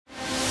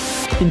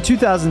In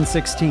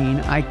 2016,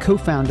 I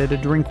co-founded a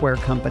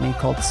drinkware company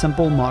called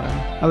Simple Modern.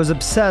 I was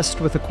obsessed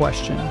with a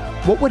question: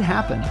 what would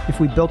happen if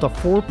we built a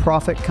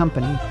for-profit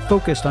company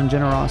focused on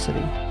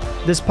generosity?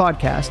 This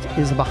podcast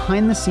is a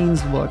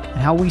behind-the-scenes look at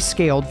how we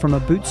scaled from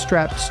a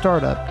bootstrapped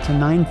startup to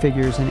 9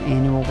 figures in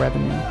annual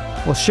revenue.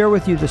 We'll share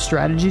with you the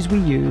strategies we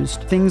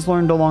used, things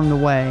learned along the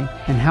way,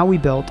 and how we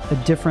built a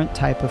different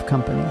type of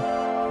company.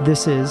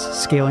 This is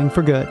Scaling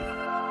for Good.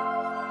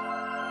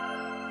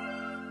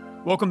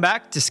 Welcome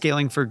back to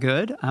Scaling for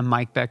Good. I'm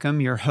Mike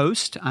Beckham, your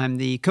host. I'm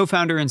the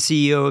co-founder and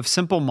CEO of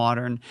Simple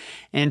Modern.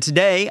 And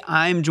today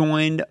I'm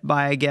joined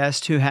by a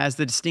guest who has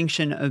the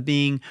distinction of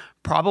being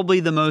probably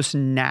the most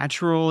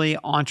naturally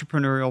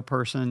entrepreneurial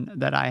person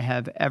that I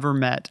have ever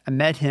met. I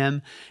met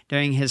him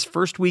during his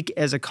first week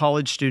as a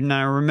college student.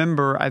 I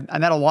remember, I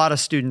met a lot of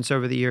students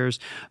over the years,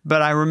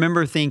 but I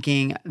remember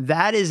thinking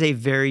that is a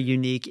very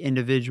unique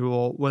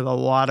individual with a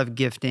lot of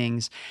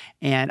giftings.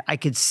 And I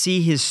could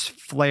see his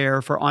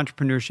flair for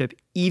entrepreneurship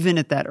even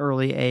at that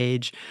early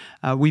age.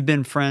 We've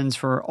been friends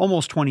for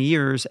almost 20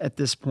 years at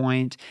this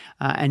point.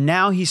 And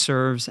now he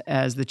serves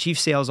as the Chief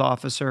Sales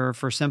Officer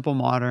for Simple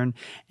Modern.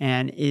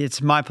 And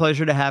it's my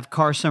pleasure to have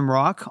Carson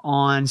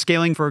on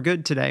Scaling for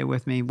Good today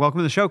with me. Welcome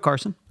to the show,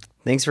 Carson.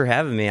 Thanks for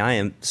having me. I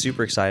am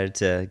super excited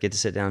to get to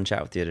sit down and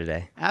chat with you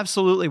today.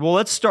 Absolutely. Well,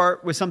 let's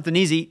start with something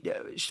easy.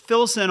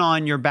 Fill us in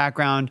on your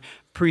background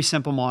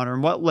pre-Simple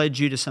Modern. What led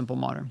you to Simple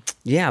Modern?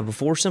 Yeah,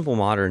 before Simple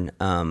Modern,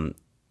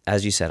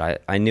 as you said,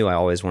 I knew I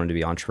always wanted to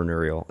be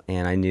entrepreneurial,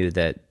 and I knew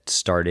that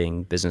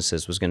starting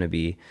businesses was going to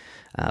be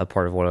a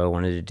part of what I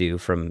wanted to do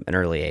from an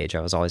early age. I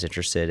was always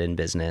interested in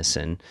business,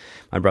 and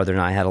my brother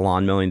and I had a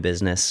lawn mowing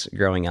business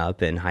growing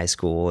up in high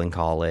school and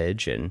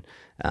college, and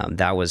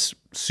that was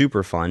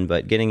super fun.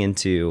 But getting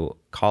into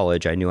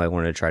college, I knew I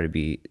wanted to try to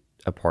be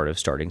a part of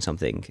starting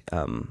something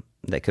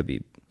that could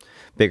be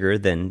bigger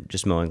than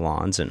just mowing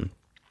lawns and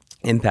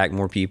impact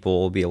more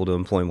people, be able to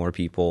employ more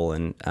people,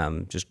 and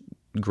just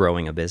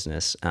growing a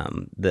business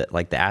that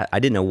I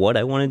didn't know what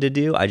I wanted to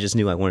do. I just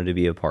knew I wanted to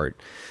be a part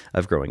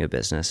of growing a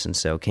business. And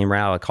so came right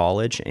out of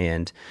college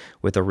and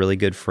with a really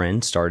good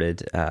friend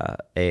started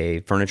a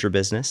furniture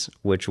business,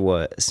 which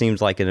seemed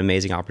like an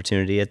amazing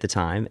opportunity at the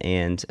time.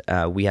 And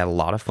we had a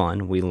lot of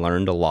fun. We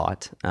learned a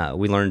lot.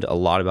 We learned a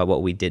lot about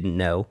what we didn't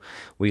know.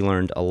 We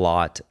learned a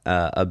lot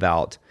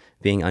about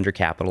being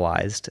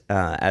undercapitalized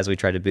as we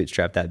tried to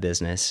bootstrap that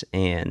business.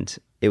 And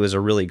it was a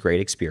really great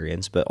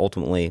experience, but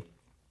ultimately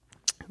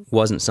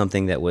wasn't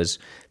something that was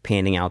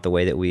panning out the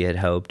way that we had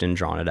hoped and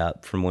drawn it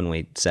up from when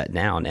we sat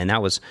down. And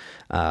that was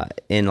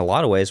in a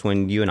lot of ways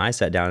when you and I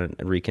sat down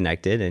and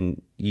reconnected,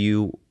 and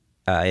you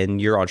in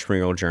your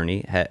entrepreneurial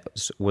journey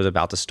was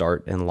about to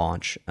start and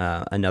launch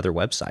another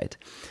website.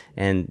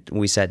 And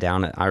we sat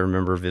down. I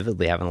remember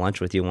vividly having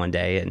lunch with you one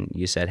day, and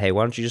you said, "Hey,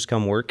 why don't you just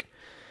come work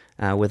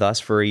with us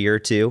for a year or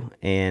two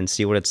and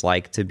see what it's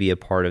like to be a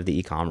part of the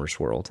e-commerce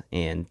world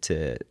and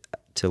to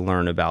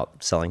learn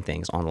about selling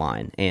things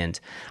online." And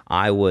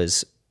I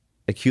was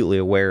acutely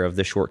aware of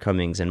the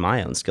shortcomings in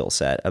my own skill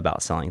set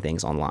about selling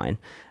things online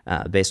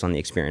based on the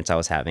experience I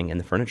was having in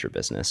the furniture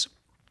business.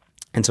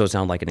 And so it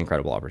sounded like an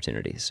incredible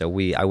opportunity. So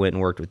I went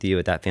and worked with you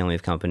at that family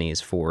of companies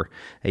for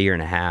a year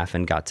and a half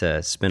and got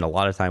to spend a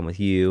lot of time with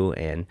you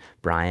and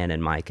Brian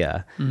and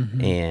Micah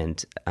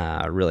and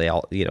really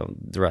all,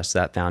 the rest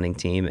of that founding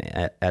team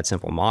at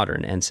Simple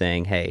Modern, and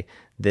saying, hey,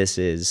 this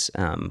is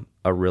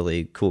a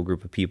really cool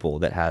group of people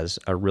that has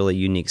a really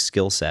unique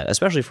skill set,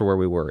 especially for where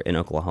we were in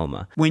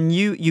Oklahoma. When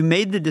you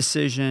made the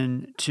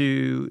decision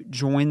to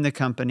join the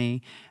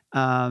company,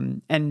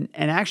 and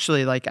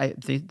actually, like, I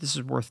think this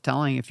is worth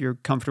telling if you're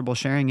comfortable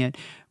sharing it.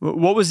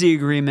 What was the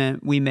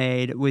agreement we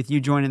made with you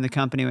joining the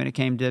company when it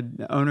came to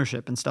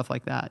ownership and stuff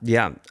like that?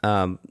 Yeah,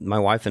 my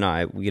wife and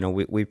I,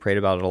 we prayed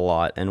about it a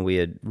lot, and we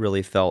had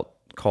really felt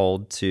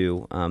called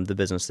to the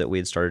business that we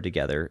had started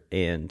together,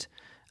 and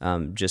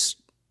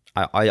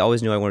I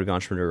always knew I wanted to be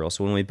entrepreneurial.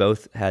 So when we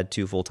both had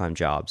 2 full-time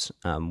jobs,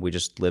 we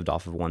just lived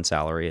off of one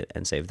salary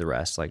and saved the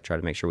rest, like try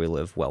to make sure we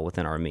live well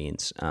within our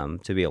means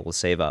to be able to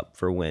save up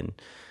for when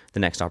the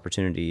next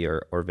opportunity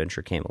or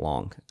venture came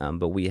along.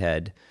 But we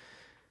had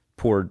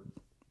poured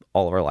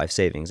all of our life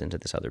savings into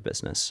this other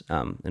business.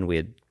 And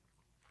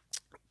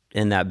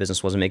that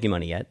business wasn't making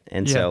money yet.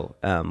 And so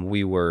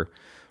we were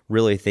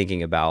really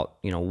thinking about,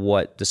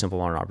 what the Simple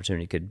Modern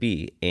opportunity could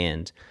be.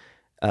 And,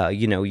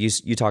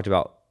 you talked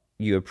about,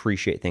 you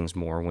appreciate things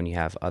more when you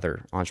have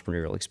other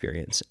entrepreneurial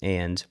experience.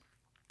 And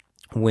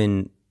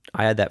when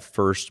I had that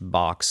first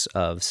box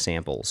of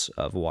samples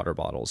of water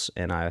bottles,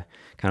 and I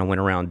kind of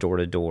went around door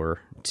to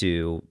door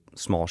to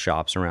small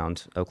shops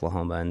around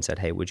Oklahoma and said,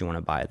 hey, would you want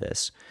to buy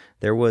this?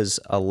 There was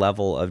a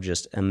level of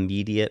just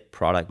immediate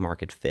product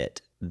market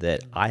fit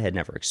that I had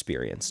never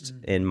experienced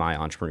in my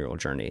entrepreneurial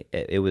journey.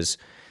 It was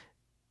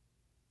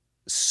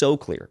so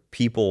clear.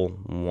 People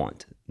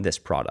want this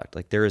product.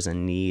 Like, there is a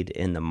need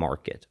in the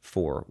market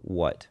for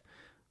what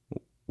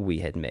we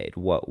had made,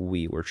 what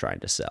we were trying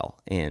to sell.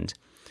 And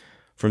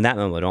from that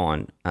moment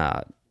on,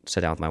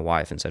 sat down with my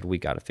wife and said, we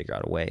got to figure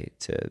out a way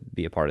to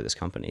be a part of this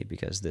company,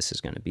 because this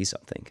is going to be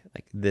something.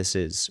 Like this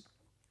is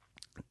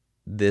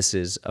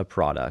a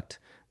product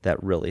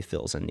that really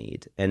fills a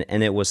need. And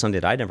it was something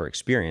that I'd never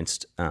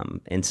experienced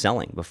in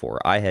selling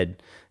before. I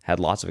had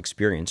lots of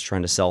experience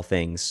trying to sell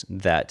things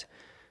that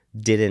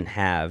didn't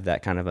have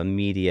that kind of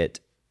immediate,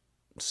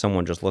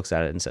 someone just looks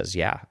at it and says,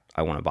 yeah,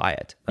 I want to buy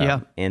it.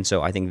 And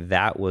so I think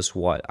that was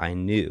what I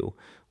knew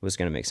was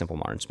going to make Simple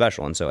Modern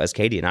special. And so as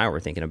Katie and I were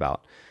thinking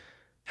about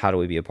how do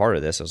we be a part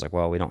of this, I was like,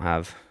 well, we don't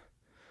have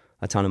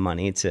a ton of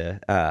money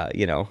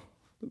to,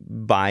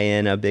 buy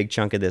in a big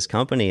chunk of this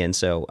company. And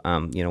so,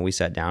 we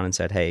sat down and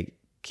said, hey,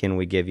 can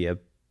we give you,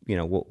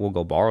 we'll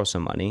go borrow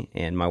some money.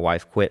 And my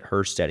wife quit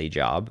her steady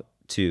job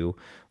to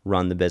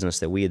run the business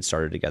that we had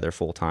started together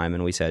full time.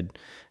 And we said,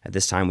 at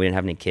this time, we didn't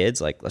have any kids.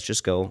 Like, let's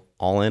just go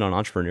all in on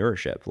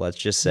entrepreneurship. Let's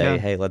just say,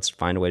 hey, let's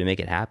find a way to make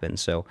it happen.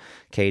 So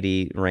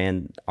Katie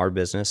ran our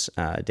business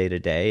day to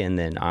day. And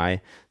then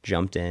I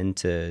jumped in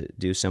to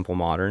do Simple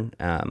Modern.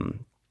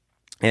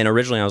 And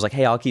originally I was like,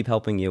 hey, I'll keep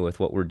helping you with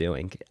what we're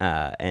doing.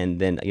 And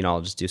then,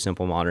 I'll just do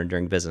Simple Modern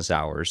during business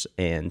hours.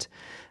 And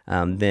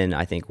then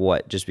I think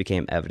what just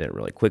became evident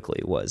really quickly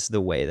was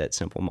the way that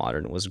Simple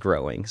Modern was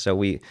growing. So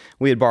we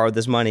had borrowed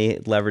this money,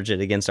 leveraged it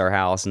against our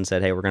house, and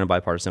said, hey, we're going to buy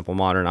part of Simple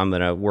Modern. I'm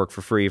going to work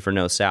for free for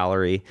no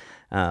salary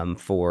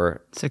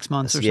for 6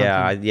 months or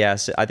something.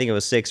 Yes, I think it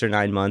was 6 or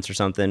 9 months or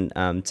something,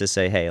 to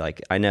say, hey,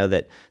 like, I know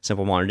that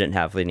Simple Modern didn't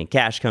have any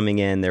cash coming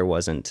in. There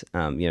wasn't,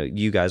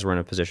 you guys were in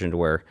a position to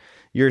where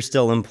you're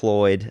still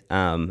employed.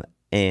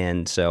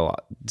 And so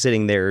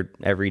sitting there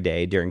every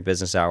day during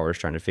business hours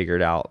trying to figure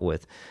it out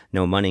with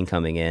no money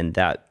coming in,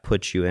 that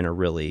puts you in a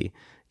really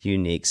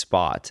unique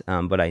spot.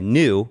 But I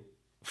knew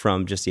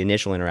from just the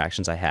initial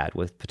interactions I had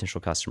with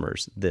potential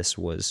customers, this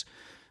was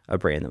a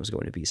brand that was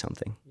going to be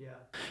something. Yeah.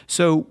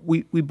 So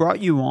we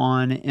brought you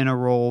on in a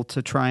role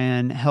to try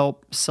and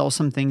help sell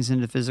some things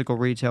into physical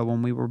retail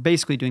when we were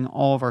basically doing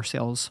all of our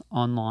sales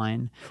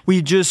online.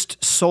 We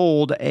just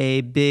sold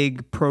a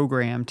big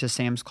program to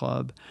Sam's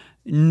Club.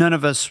 None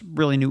of us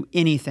really knew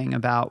anything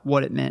about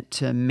what it meant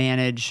to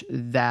manage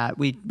that.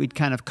 We'd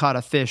kind of caught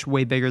a fish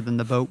way bigger than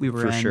the boat we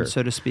were in,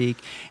 so to speak.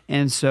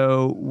 And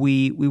so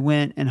we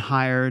went and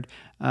hired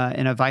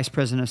in a vice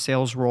president of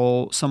sales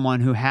role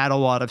someone who had a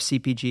lot of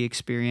CPG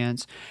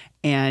experience.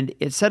 And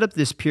it set up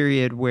this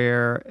period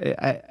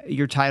where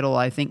your title,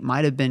 I think,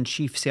 might have been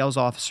chief sales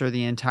officer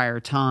the entire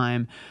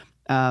time.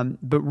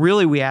 But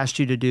really, we asked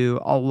you to do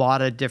a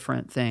lot of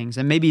different things.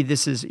 And maybe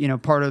this is,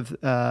 part of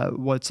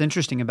what's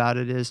interesting about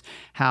it is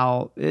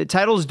how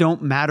titles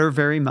don't matter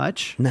very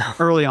much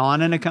early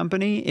on in a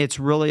company. It's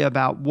really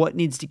about what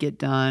needs to get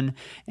done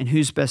and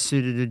who's best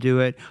suited to do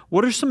it.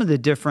 What are some of the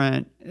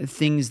different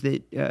things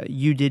that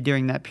you did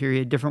during that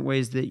period, different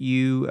ways that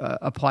you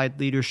applied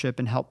leadership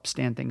and helped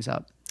stand things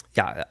up?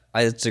 Yeah,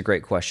 it's a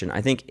great question.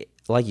 I think,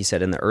 like you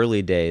said, in the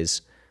early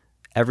days,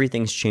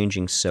 everything's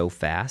changing so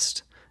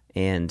fast.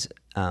 And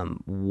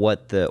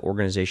what the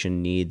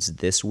organization needs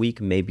this week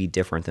may be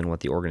different than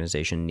what the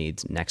organization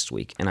needs next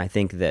week. And I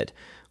think that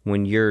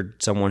when you're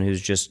someone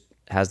who's just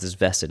has this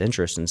vested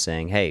interest in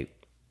saying, hey,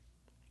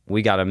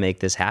 we got to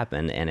make this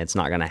happen, and it's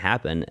not going to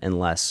happen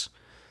unless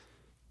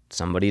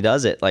somebody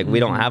does it. Like,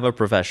 we don't have a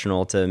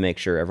professional to make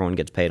sure everyone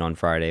gets paid on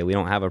Friday. We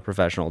don't have a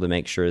professional to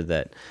make sure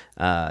that,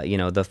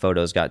 the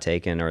photos got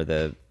taken or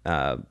the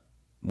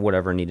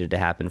whatever needed to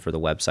happen for the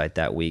website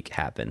that week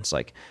happens.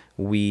 Like,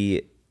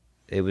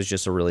 it was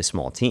just a really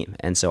small team.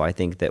 And so I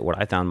think that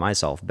what I found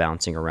myself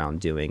bouncing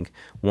around doing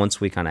once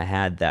we kind of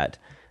had that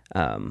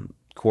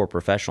core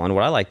professional, and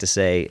what I like to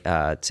say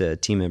to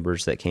team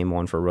members that came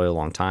on for a really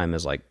long time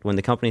is, like, when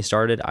the company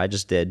started, I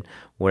just did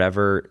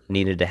whatever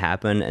needed to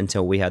happen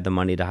until we had the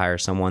money to hire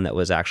someone that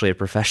was actually a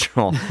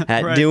professional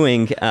at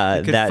doing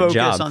that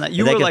job. On that.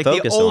 You were like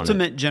the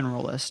ultimate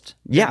generalist.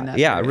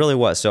 Yeah, it really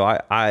was. So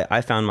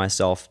I found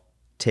myself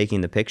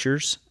taking the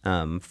pictures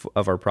of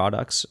our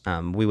products.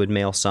 We would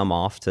mail some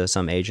off to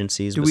some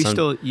agencies. Do we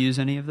still use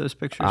any of those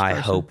pictures? I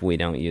hope we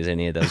don't use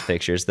any of those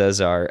pictures.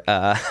 Those are,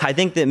 I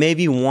think that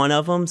maybe one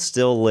of them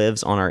still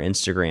lives on our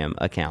Instagram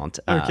account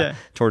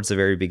towards the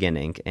very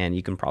beginning, and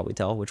you can probably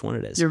tell which one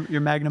it is.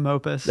 Your magnum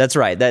opus. That's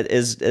right.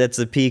 That's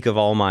the peak of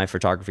all my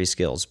photography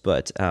skills.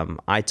 But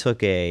I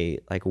took a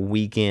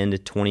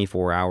weekend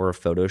 24-hour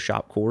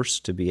Photoshop course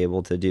to be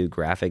able to do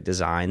graphic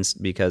designs,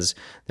 because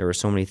there were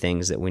so many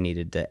things that we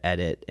needed to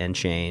edit and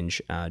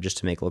change just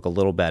to make it look a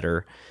little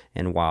better.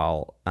 And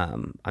while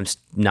I'm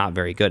not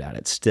very good at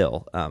it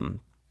still,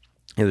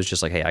 it was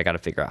just like, hey, I got to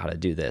figure out how to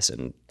do this,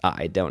 and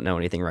I don't know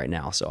anything right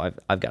now, so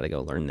I've got to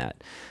go learn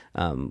that.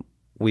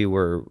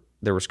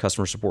 There was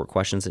customer support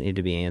questions that needed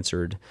to be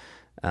answered.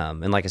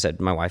 And like I said,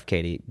 my wife,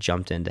 Katie,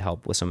 jumped in to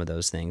help with some of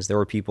those things. There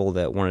were people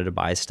that wanted to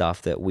buy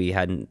stuff that we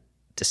hadn't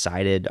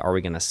decided, are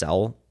we going to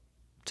sell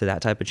to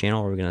that type of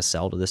channel? Or are we going to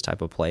sell to this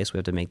type of place? We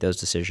have to make those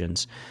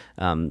decisions.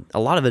 A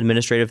lot of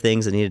administrative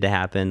things that needed to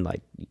happen,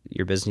 like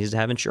your business needs to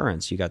have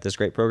insurance. You got this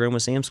great program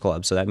with Sam's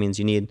Club, so that means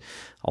you need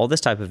all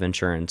this type of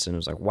insurance. And it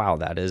was like, wow,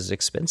 that is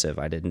expensive.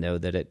 I didn't know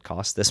that it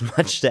cost this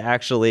much to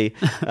actually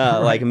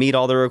like meet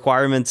all the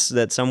requirements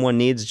that someone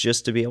needs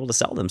just to be able to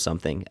sell them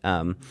something.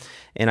 And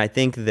I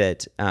think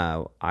that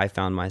I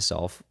found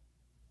myself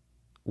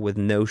with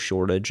no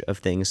shortage of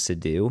things to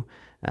do,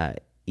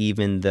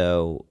 even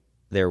though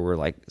there were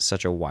like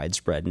such a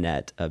widespread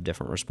net of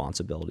different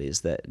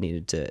responsibilities that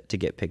needed to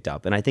get picked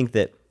up. And I think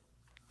that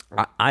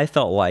I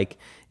felt like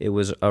it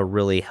was a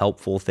really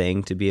helpful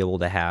thing to be able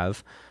to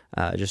have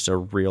just a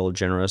real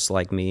generalist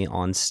like me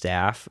on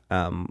staff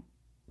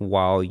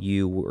while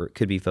you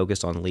could be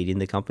focused on leading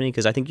the company.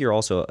 Because I think you're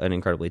also an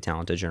incredibly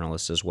talented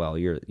generalist as well.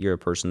 You're a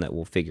person that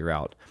will figure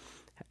out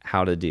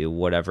how to do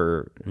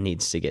whatever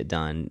needs to get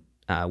done,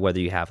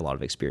 whether you have a lot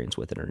of experience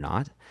with it or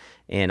not.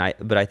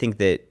 But I think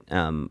that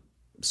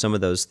some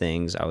of those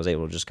things I was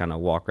able to just kind of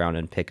walk around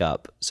and pick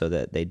up so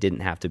that they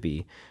didn't have to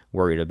be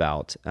worried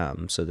about,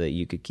 so that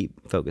you could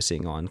keep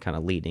focusing on kind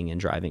of leading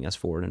and driving us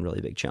forward in really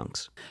big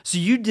chunks. So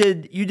you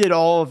did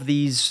all of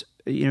these,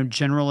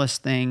 generalist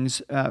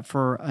things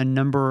for a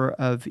number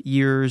of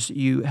years.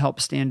 You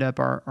helped stand up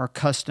our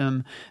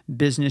custom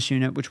business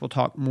unit, which we'll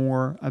talk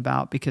more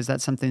about because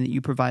that's something that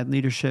you provide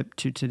leadership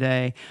to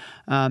today.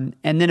 And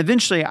then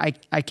eventually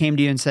I came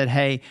to you and said,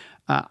 hey,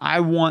 I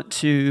want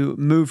to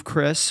move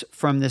Chris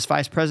from this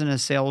vice president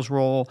of sales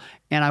role,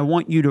 and I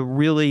want you to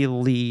really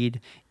lead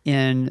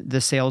in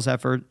the sales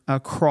effort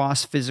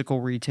across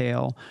physical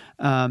retail.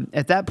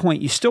 At that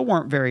point, you still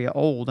weren't very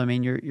old. I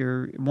mean,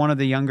 you're one of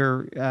the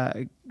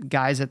younger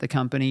guys at the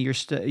company.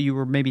 You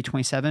were maybe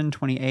 27,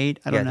 28.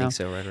 I don't know. I think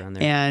so, right around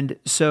there. And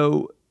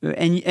so,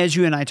 and as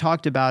you and I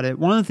talked about it,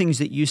 one of the things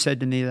that you said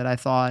to me that I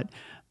thought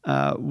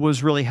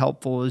was really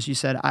helpful is you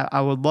said, I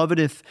would love it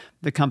if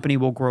the company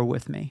will grow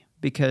with me.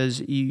 Because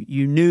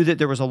you knew that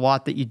there was a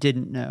lot that you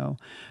didn't know,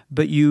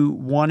 but you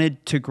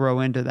wanted to grow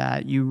into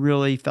that. You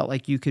really felt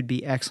like you could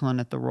be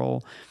excellent at the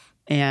role.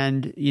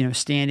 And,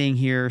 standing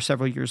here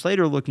several years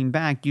later, looking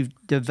back, you've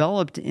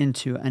developed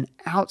into an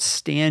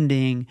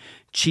outstanding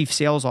chief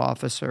sales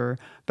officer.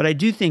 But I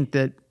do think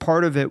that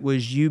part of it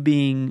was you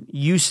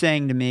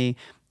saying to me,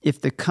 if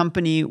the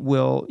company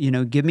will,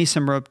 give me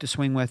some rope to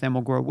swing with and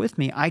will grow with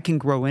me, I can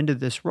grow into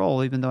this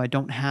role, even though I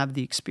don't have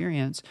the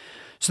experience.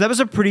 So that was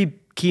a pretty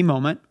key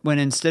moment when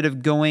instead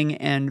of going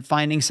and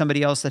finding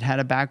somebody else that had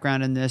a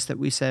background in this, that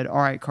we said, all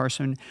right,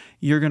 Carson,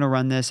 you're going to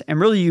run this. And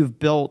really you've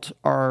built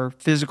our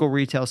physical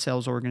retail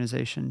sales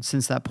organization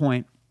since that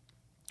point.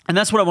 And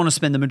that's what I want to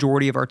spend the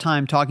majority of our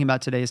time talking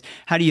about today is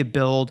how do you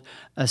build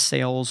a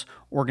sales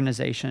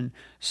organization?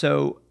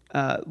 So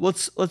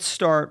let's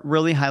start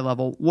really high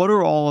level. What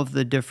are all of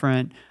the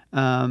different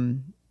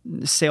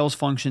sales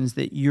functions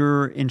that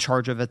you're in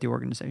charge of at the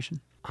organization?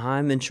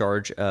 I'm in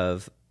charge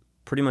of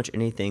pretty much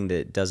anything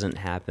that doesn't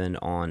happen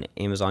on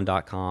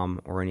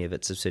Amazon.com or any of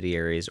its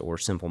subsidiaries or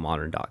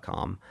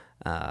simplemodern.com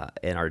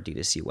in our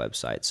D2C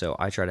website. So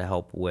I try to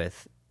help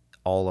with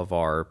all of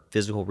our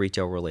physical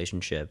retail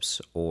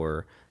relationships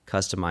or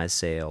customized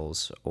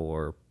sales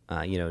or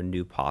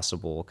new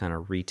possible kind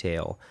of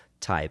retail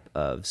type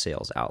of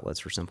sales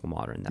outlets for Simple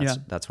Modern.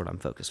 That's what I'm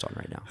focused on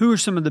right now. Who are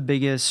some of the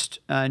biggest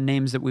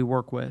names that we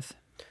work with?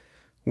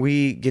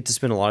 We get to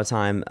spend a lot of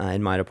time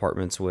in my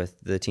departments with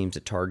the teams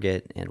at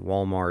Target and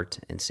Walmart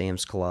and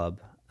Sam's Club.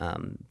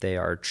 They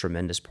are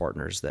tremendous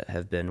partners that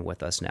have been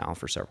with us now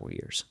for several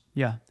years.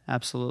 Yeah,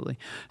 absolutely.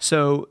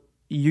 So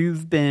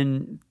you've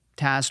been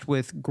tasked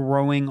with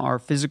growing our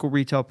physical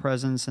retail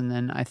presence. And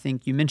then I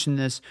think you mentioned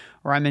this,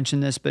 or I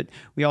mentioned this, but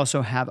we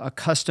also have a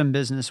custom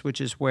business,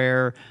 which is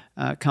where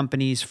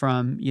companies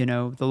from,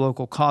 the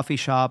local coffee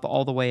shop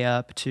all the way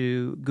up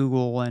to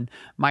Google and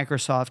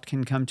Microsoft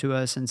can come to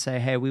us and say,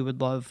 hey,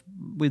 we'd love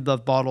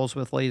bottles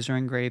with laser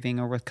engraving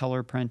or with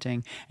color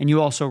printing. And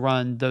you also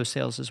run those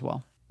sales as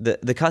well.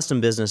 The custom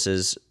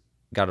businesses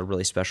got a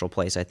really special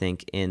place, I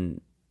think,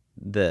 in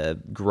the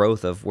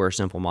growth of where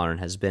Simple Modern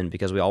has been,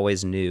 because we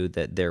always knew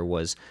that there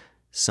was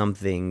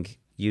something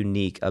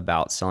unique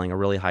about selling a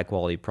really high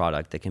quality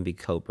product that can be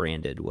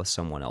co-branded with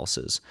someone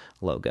else's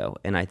logo.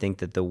 And I think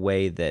that the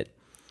way that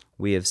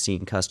we have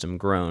seen custom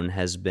grown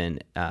has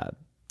been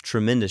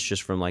tremendous,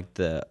 just from like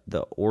the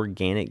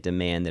organic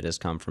demand that has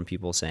come from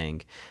people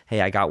saying,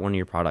 hey, I got one of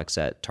your products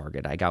at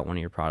Target, I got one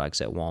of your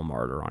products at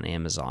Walmart or on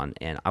Amazon,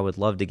 and I would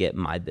love to get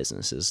my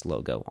business's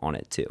logo on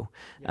it too.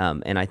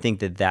 And I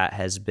think that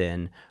has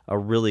been a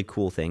really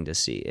cool thing to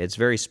see. It's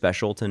very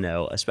special to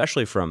know,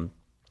 especially from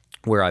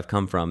where I've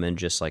come from and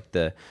just like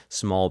the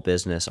small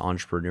business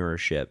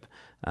entrepreneurship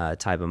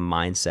type of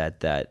mindset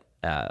that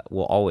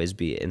will always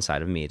be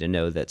inside of me, to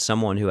know that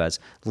someone who has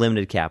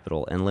limited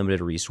capital and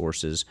limited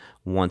resources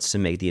wants to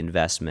make the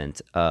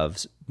investment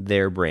of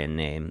their brand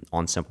name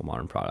on Simple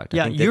Modern product.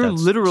 Yeah, you're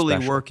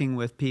literally working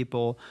with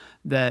people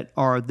that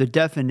are the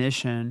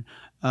definition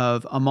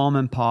of a mom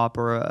and pop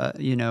or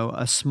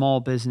a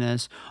small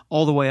business,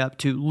 all the way up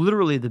to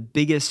literally the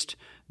biggest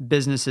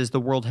businesses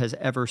the world has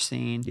ever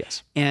seen.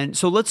 Yes. And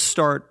so let's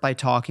start by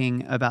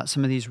talking about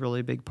some of these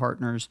really big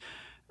partners.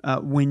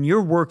 when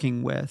you're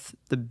working with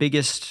the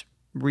biggest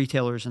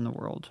retailers in the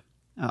world,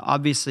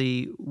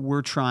 obviously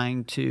we're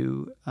trying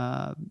to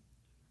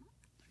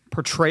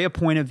portray a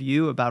point of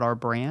view about our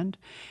brand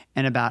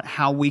and about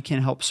how we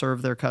can help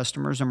serve their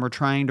customers. And we're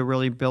trying to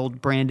really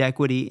build brand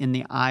equity in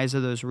the eyes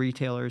of those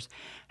retailers.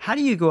 How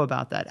do you go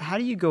about that? How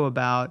do you go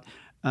about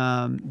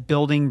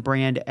building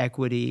brand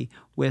equity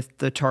with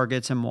the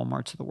Targets and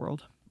Walmarts of the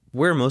world?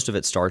 Where most of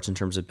it starts in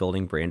terms of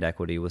building brand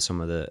equity with some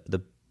of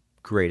the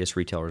greatest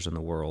retailers in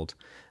the world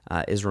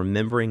is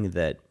remembering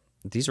that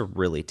these are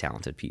really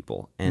talented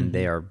people and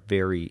they are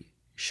very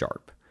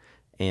sharp.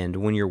 And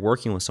when you're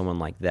working with someone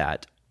like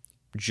that,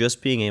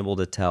 just being able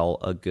to tell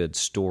a good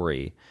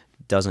story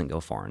doesn't go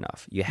far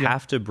enough. You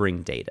have to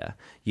bring data.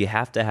 You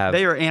have to have...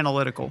 They are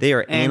analytical. They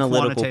are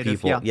analytical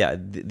people. Yeah.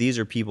 These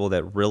are people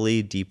that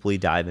really deeply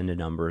dive into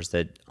numbers,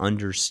 that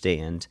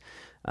understand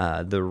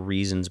the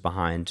reasons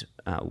behind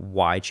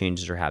why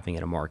changes are happening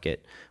in a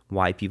market,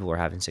 why people are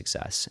having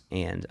success.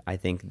 And I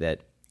think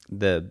that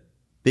the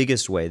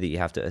biggest way that you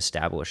have to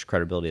establish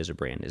credibility as a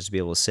brand is to be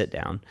able to sit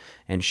down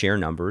and share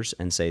numbers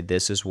and say,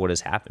 this is what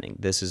is happening.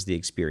 This is the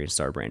experience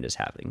our brand is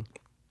having.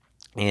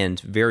 And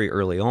very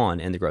early on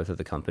in the growth of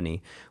the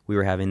company, we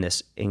were having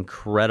this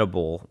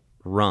incredible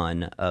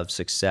run of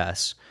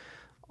success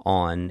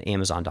on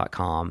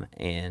Amazon.com.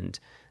 And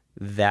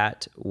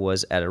that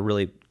was at a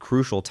really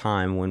crucial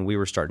time when we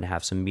were starting to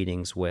have some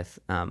meetings with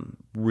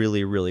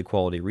really, really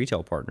quality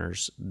retail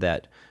partners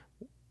that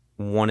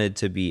wanted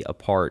to be a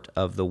part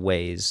of the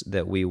ways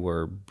that we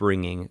were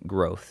bringing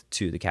growth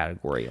to the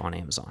category on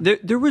Amazon.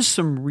 There was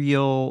some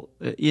real,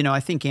 I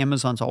think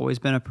Amazon's always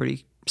been a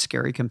pretty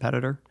scary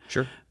competitor.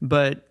 Sure.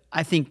 But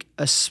I think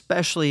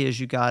especially as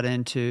you got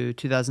into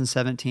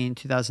 2017,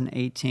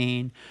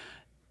 2018,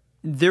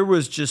 there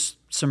was just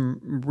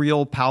some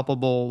real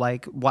palpable,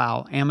 like,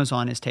 wow,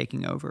 Amazon is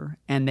taking over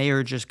and they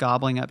are just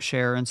gobbling up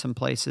share in some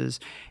places.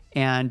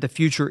 And the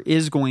future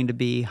is going to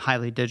be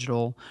highly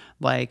digital.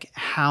 Like,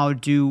 how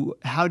do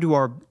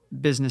our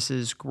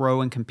businesses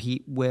grow and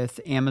compete with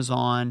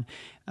Amazon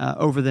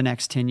over the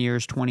next 10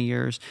 years, 20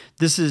 years?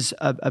 This is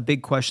a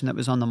big question that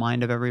was on the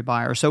mind of every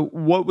buyer. So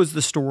what was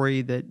the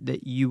story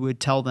that you would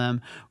tell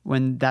them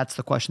when that's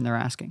the question they're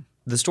asking?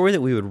 The story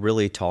that we would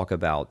really talk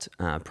about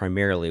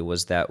primarily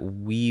was that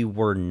we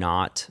were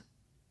not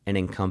an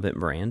incumbent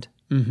brand,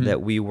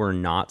 that we were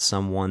not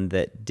someone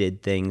that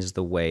did things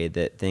the way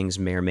that things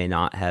may or may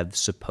not have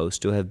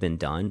supposed to have been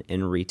done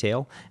in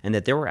retail, and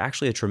that there were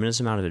actually a tremendous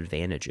amount of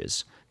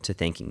advantages to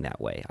thinking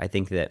that way. I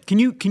think that... Can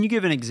you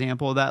give an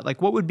example of that?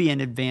 Like, what would be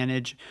an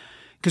advantage?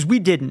 Because we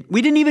didn't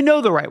even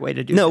know the right way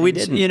to do things. No, we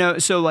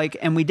didn't. So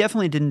and we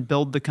definitely didn't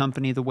build the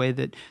company the way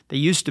that they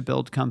used to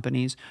build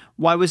companies.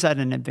 Why was that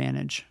an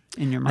advantage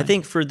in your mind? I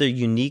think for the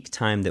unique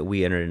time that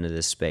we entered into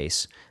this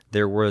space,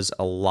 there was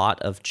a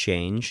lot of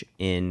change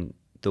in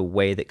the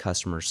way that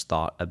customers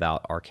thought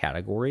about our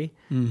category.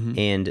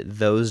 And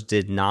those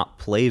did not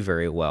play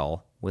very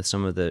well with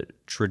some of the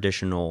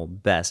traditional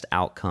best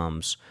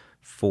outcomes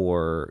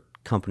for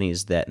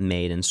companies that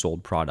made and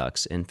sold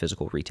products in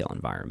physical retail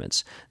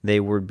environments.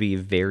 They would be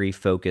very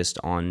focused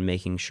on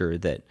making sure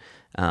that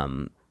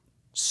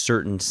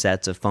certain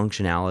sets of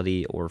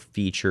functionality or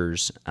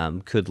features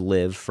could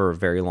live for a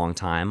very long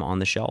time on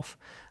the shelf,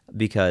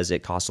 because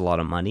it costs a lot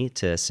of money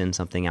to send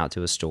something out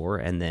to a store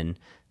and then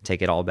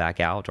take it all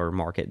back out or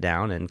mark it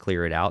down and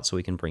clear it out so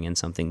we can bring in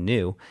something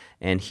new.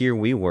 And here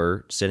we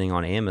were sitting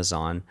on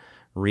Amazon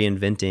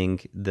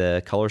reinventing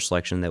the color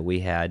selection that we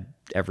had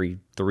every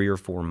 3 or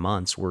 4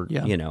 months.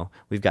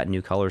 We've got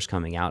new colors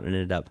coming out, and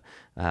ended up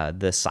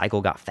the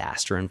cycle got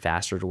faster and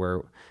faster to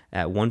where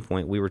at one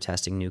point we were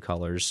testing new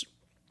colors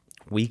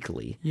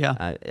weekly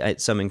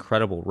at some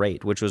incredible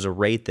rate, which was a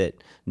rate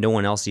that no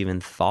one else even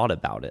thought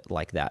about it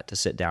like that, to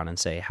sit down and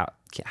say,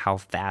 how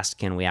fast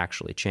can we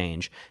actually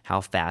change?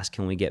 How fast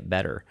can we get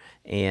better?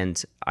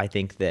 And I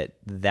think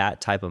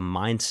that type of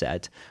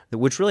mindset,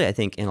 which really I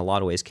think in a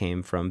lot of ways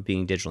came from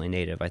being digitally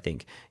native. I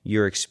think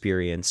your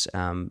experience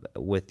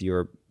with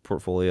your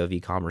portfolio of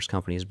e-commerce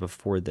companies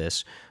before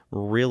this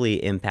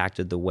really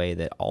impacted the way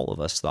that all of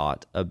us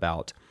thought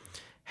about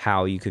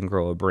how you can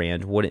grow a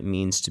brand, what it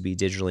means to be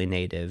digitally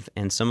native,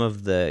 and some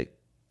of the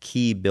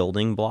key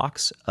building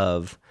blocks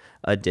of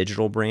a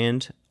digital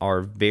brand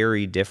are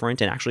very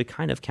different and actually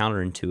kind of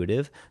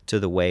counterintuitive to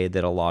the way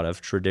that a lot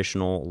of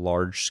traditional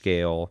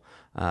large-scale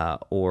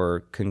or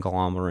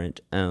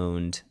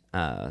conglomerate-owned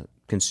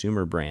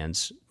consumer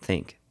brands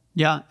think.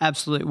 Yeah,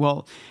 absolutely.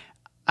 Well,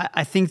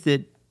 I think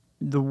that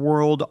the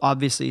world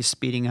obviously is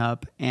speeding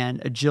up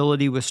and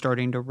agility was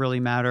starting to really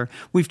matter.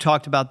 We've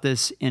talked about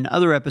this in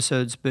other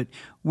episodes, but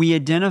we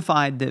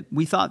identified that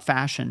we thought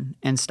fashion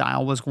and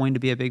style was going to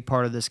be a big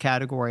part of this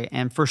category.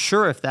 And for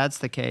sure, if that's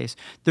the case,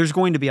 there's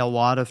going to be a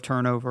lot of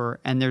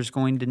turnover, and you're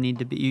going to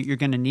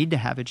need to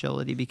have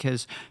agility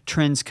because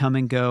trends come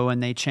and go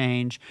and they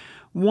change.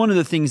 one of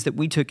the things that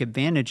we took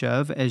advantage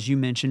of, as you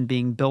mentioned,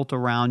 being built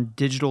around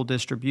digital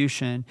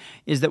distribution,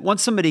 is that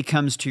once somebody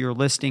comes to your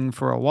listing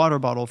for a water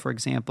bottle, for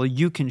example,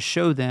 you can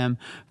show them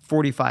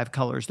 45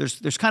 colors.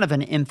 There's kind of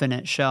an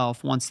infinite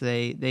shelf once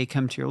they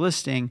come to your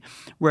listing.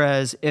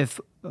 Whereas if,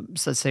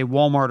 let's say,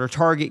 Walmart or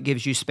Target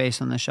gives you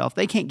space on the shelf,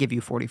 they can't give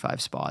you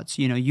 45 spots.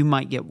 You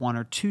might get 1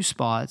 or 2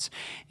 spots.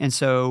 And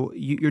so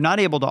you're not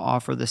able to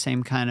offer the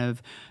same kind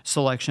of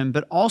selection,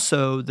 but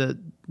also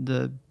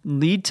the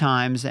lead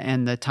times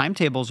and the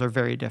timetables are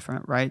very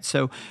different, right?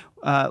 So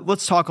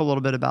let's talk a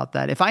little bit about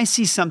that. If I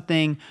see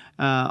something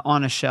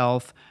on a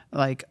shelf,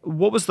 like,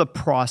 what was the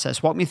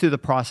process? Walk me through the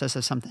process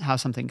of how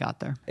something got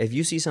there. If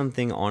you see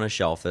something on a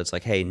shelf that's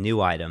like, hey, new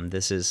item,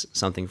 this is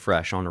something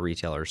fresh on a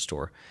retailer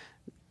store,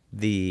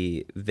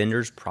 the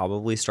vendors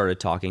probably started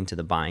talking to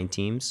the buying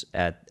teams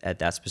at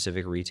that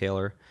specific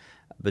retailer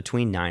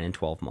between 9 and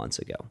 12 months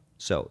ago.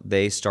 So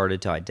they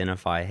started to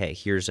identify, hey,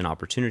 here's an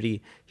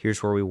opportunity,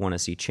 here's where we want to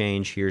see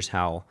change, here's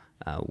how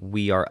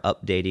we are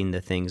updating the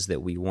things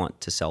that we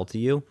want to sell to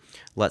you.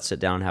 Let's sit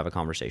down and have a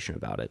conversation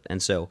about it.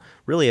 And so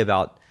really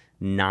about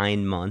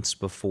 9 months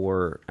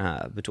before,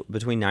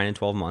 between 9 and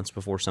 12 months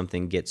before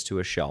something gets to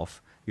a shelf,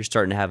 you're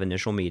starting to have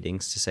initial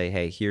meetings to say,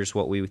 hey, here's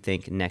what we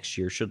think next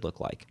year should look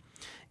like.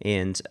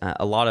 And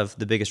a lot of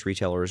the biggest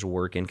retailers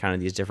work in kind of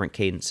these different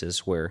cadences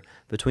where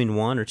between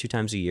 1 or 2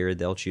 times a year,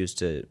 they'll choose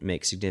to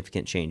make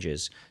significant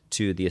changes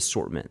to the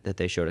assortment that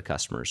they show to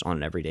customers on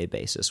an everyday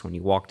basis. When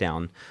you walk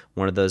down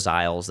one of those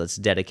aisles that's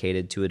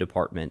dedicated to a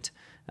department,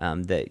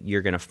 that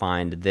you're going to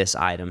find this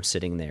item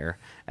sitting there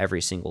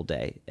every single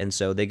day. And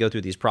so they go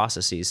through these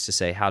processes to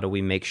say, how do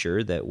we make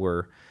sure that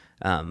we're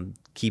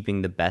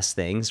keeping the best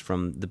things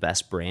from the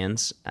best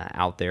brands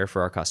out there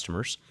for our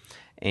customers?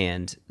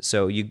 And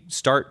so you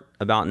start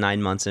about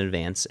 9 months in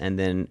advance and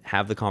then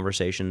have the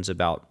conversations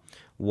about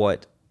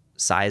what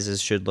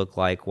sizes should look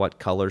like, what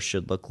colors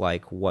should look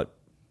like, what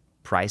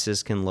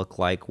prices can look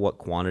like, what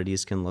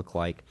quantities can look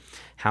like,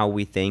 how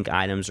we think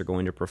items are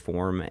going to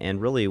perform,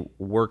 and really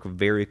work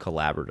very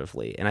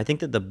collaboratively. And I think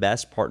that the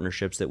best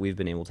partnerships that we've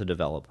been able to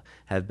develop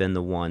have been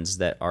the ones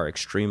that are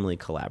extremely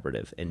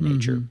collaborative in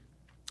nature.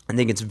 I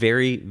think it's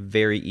very,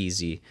 very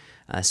easy,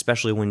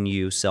 especially when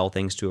you sell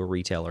things to a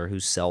retailer who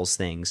sells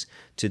things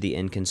to the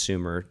end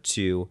consumer,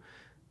 to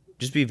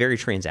just be very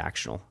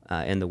transactional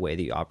in the way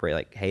that you operate.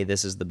 Like, hey,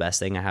 this is the best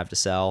thing I have to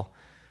sell.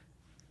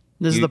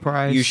 This is the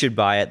price. You should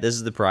buy it. This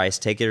is the price.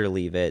 Take it or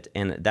leave it.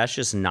 And that's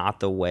just not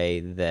the way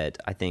that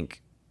I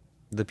think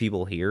the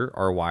people here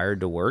are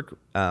wired to work.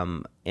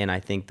 And I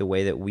think the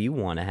way that we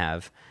want to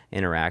have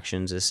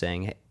interactions is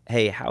saying,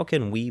 hey, how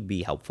can we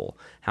be helpful?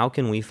 How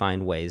can we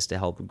find ways to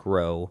help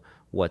grow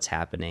what's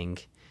happening?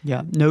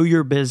 Yeah. Know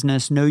your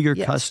business, know your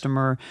Yes.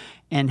 customer,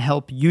 and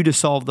help you to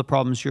solve the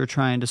problems you're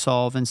trying to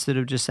solve instead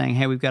of just saying,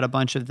 hey, we've got a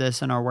bunch of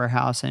this in our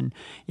warehouse, and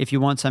if you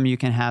want some, you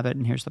can have it,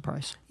 and here's the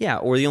price. Yeah,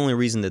 or the only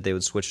reason that they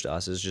would switch to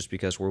us is just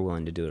because we're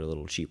willing to do it a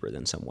little cheaper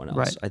than someone else.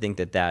 Right. I think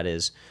that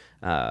is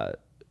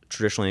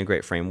traditionally a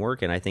great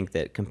framework, and I think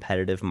that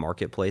competitive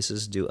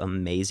marketplaces do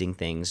amazing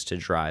things to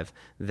drive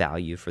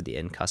value for the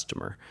end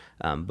customer.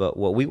 But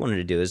what we wanted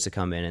to do is to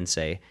come in and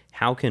say,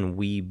 how can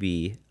we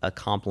be a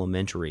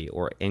complementary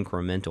or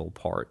incremental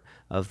part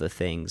of the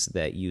things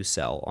that you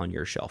sell on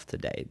your shelf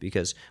today?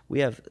 Because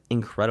we have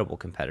incredible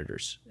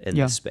competitors in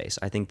this space.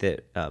 I think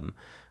that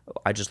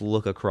I just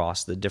look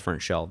across the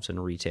different shelves in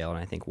retail and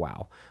I think,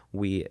 wow,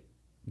 we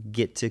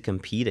get to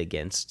compete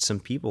against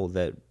some people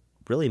that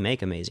really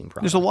make amazing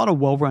products. There's a lot of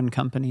well-run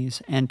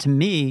companies, and to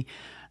me,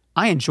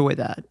 I enjoy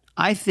that.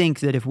 I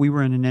think that if we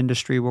were in an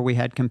industry where we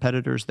had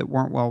competitors that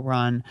weren't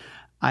well-run,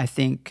 I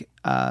think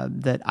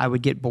that I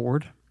would get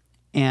bored,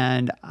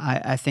 and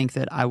I think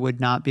that I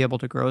would not be able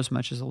to grow as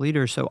much as a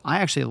leader. So I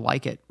actually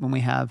like it when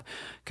we have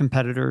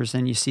competitors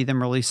and you see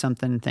them release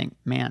something and think,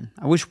 man,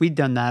 I wish we'd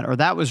done that, or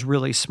that was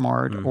really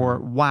smart, or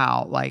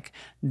wow, like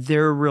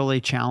they're really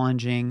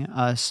challenging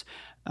us.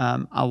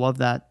 I love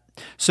that.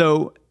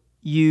 So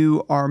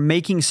you are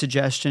making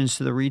suggestions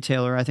to the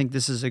retailer. I think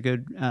this is a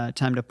good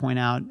time to point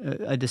out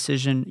a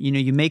decision.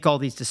 You make all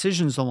these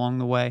decisions along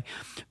the way,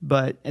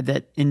 but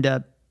that end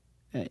up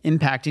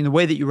impacting the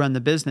way that you run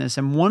the business.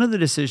 And one of the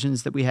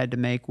decisions that we had to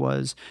make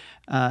was,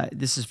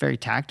 this is very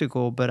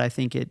tactical, but I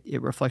think it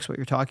reflects what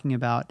you're talking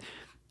about.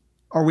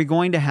 Are we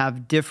going to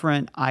have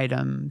different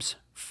items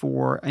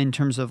in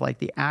terms of like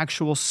the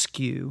actual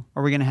SKU?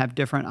 Are we going to have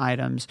different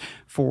items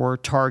for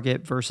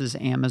Target versus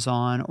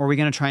Amazon? Or are we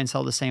going to try and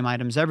sell the same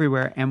items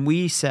everywhere? And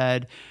we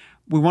said,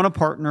 we want to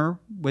partner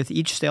with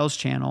each sales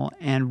channel,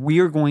 and we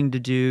are going to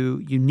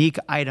do unique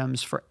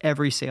items for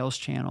every sales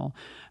channel.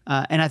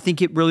 And I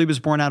think it really was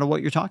born out of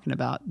what you're talking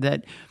about,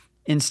 that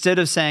instead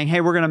of saying,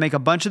 hey, we're going to make a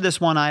bunch of this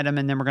one item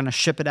and then we're going to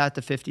ship it out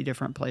to 50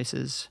 different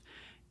places,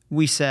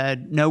 we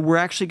said, no, we're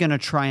actually going to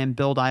try and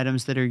build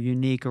items that are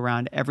unique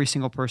around every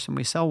single person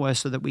we sell with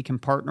so that we can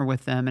partner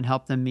with them and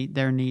help them meet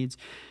their needs.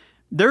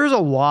 There's a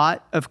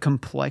lot of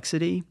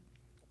complexity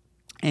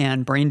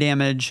and brain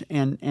damage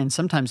and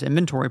sometimes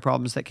inventory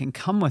problems that can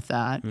come with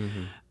that.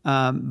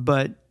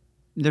 But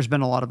there's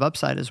been a lot of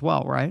upside as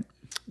well, right?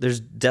 There's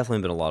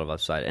definitely been a lot of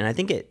upside. And I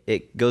think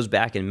it goes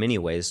back in many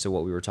ways to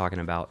what we were talking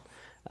about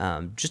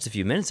just a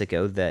few minutes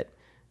ago, that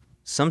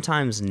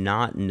sometimes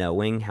not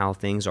knowing how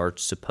things are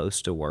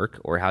supposed to work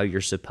or how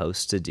you're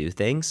supposed to do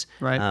things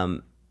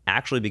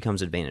actually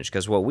becomes advantage.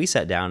 Because what we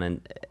sat down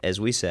and as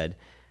we said,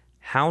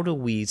 how do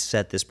we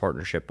set this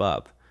partnership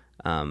up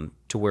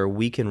to where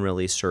we can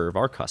really serve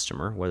our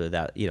customer, whether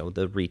that,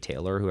 the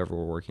retailer, whoever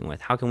we're working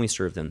with, how can we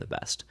serve them the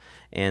best?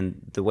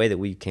 And the way that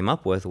we came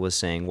up with was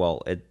saying,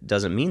 well, it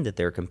doesn't mean that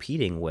they're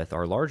competing with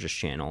our largest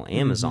channel,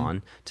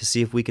 Amazon, to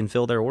see if we can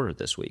fill their order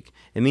this week.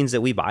 It means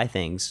that we buy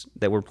things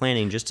that we're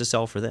planning just to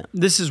sell for them.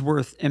 This is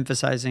worth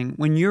emphasizing.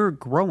 When you're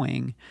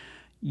growing,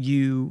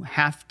 you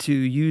have to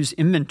use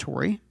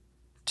inventory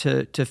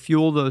to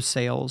fuel those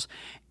sales.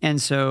 And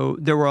so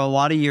there were a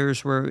lot of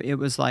years where it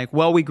was like,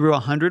 well, we grew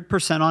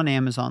 100% on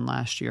Amazon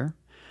last year.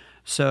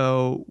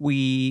 So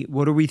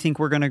what do we think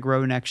we're going to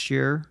grow next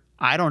year?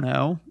 I don't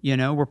know.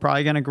 We're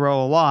probably going to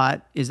grow a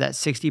lot. Is that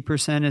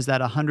 60%? Is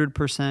that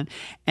 100%?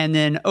 And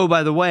then, oh,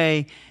 by the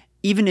way,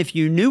 even if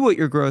you knew what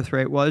your growth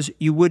rate was,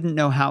 you wouldn't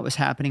know how it was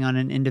happening on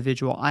an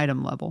individual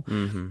item level.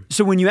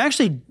 So when you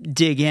actually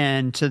dig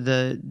into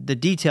the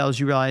details,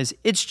 you realize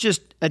it's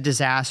just a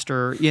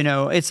disaster.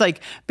 It's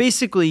like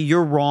basically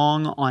you're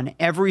wrong on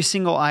every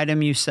single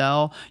item you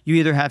sell. You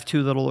either have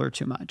too little or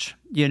too much,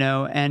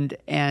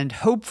 and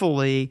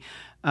hopefully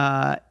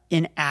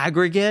in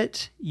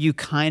aggregate, you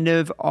kind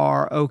of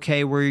are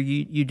okay where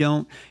you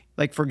don't.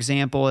 Like, for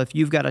example, if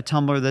you've got a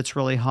tumbler that's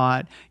really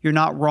hot, you're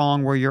not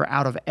wrong where you're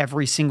out of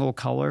every single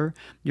color.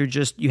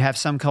 You have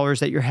some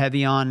colors that you're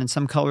heavy on and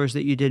some colors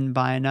that you didn't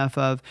buy enough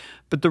of.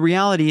 But the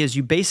reality is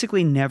you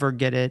basically never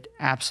get it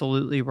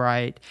absolutely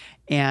right.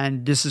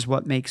 And this is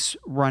what makes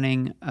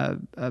running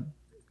a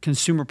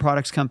consumer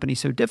products company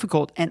so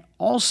difficult, and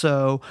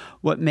also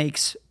what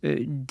makes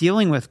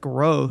dealing with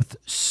growth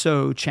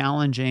so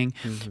challenging.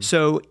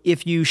 So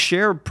if you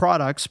share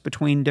products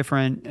between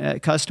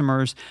different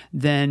customers,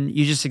 then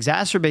you just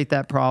exacerbate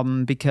that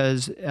problem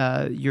because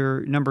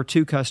your number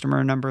 2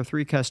 customer, number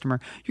 3 customer,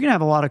 you're gonna have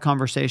a lot of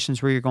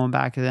conversations where you're going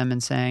back to them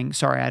and saying,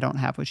 sorry, I don't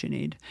have what you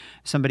need.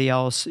 Somebody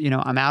else,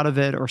 I'm out of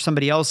it, or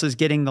somebody else is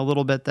getting the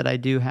little bit that I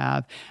do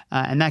have.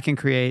 And that can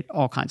create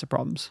all kinds of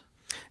problems.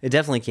 It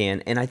definitely can.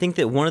 And I think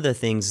that one of the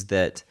things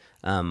that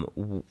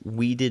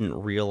we didn't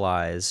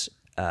realize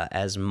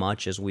as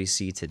much as we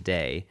see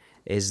today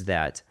is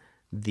that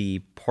the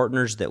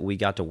partners that we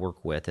got to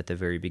work with at the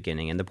very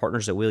beginning and the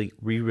partners that we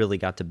really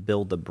got to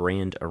build the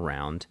brand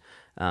around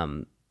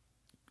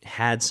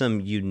had some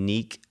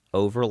unique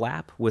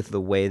overlap with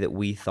the way that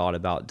we thought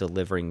about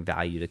delivering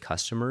value to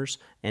customers,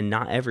 and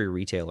not every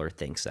retailer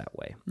thinks that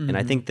way. And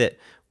I think that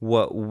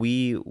what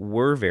we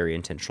were very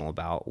intentional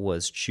about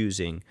was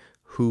choosing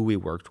who we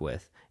worked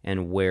with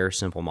and where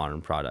Simple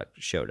Modern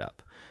product showed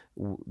up.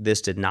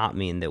 This did not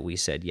mean that we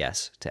said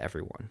yes to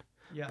everyone.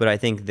 But I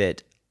think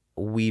that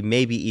we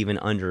maybe even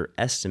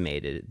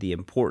underestimated the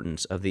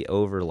importance of the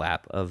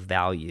overlap of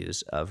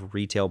values of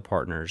retail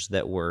partners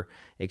that were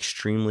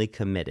extremely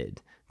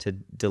committed to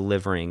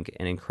delivering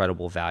an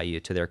incredible value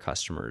to their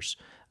customers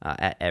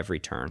at every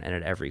turn and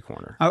at every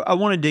corner. I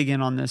want to dig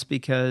in on this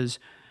because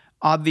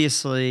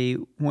obviously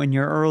when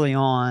you're early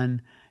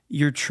on,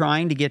 you're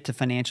trying to get to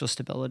financial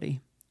stability.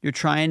 You're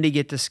trying to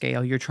get to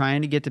scale. You're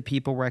trying to get to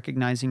people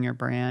recognizing your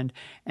brand.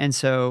 And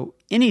so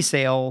any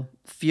sale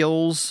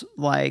feels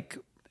like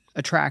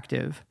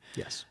attractive.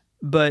 Yes.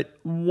 But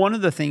one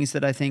of the things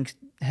that I think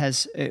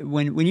has,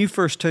 when you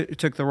first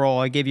took the role,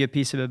 I gave you a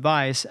piece of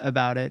advice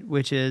about it,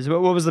 which is,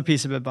 what was the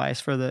piece of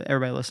advice for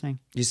everybody listening?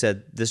 You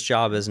said, this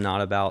job is not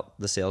about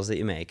the sales that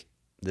you make.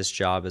 This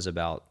job is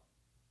about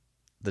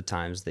the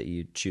times that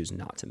you choose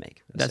not to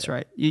make. That's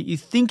right. You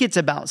think it's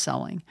about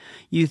selling.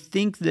 You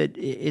think that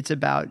it's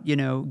about,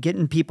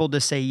 getting people to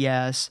say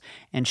yes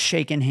and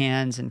shaking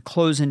hands and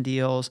closing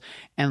deals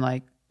and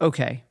like,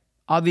 okay,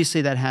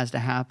 obviously that has to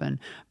happen.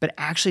 But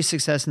actually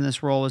success in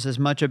this role is as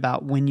much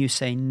about when you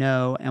say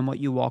no and what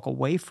you walk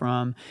away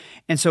from.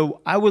 And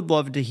so I would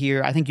love to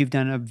hear, I think you've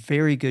done a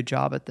very good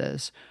job at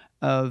this,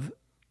 of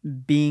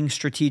being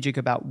strategic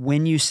about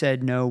when you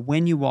said no,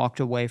 when you walked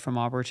away from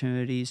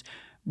opportunities.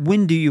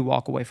 When do you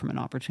walk away from an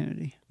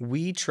opportunity?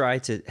 We try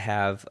to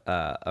have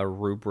a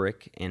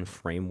rubric and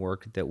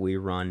framework that we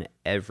run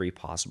every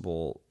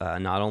possible,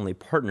 not only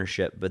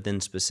partnership, but then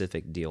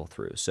specific deal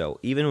through. So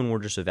even when we're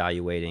just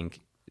evaluating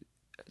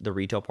the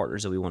retail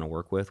partners that we want to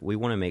work with, we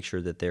want to make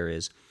sure that there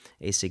is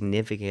a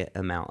significant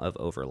amount of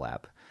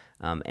overlap,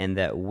 and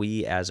that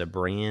we as a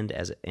brand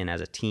and as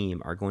a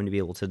team are going to be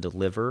able to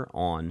deliver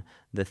on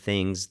the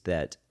things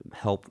that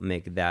help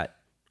make that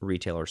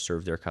retailer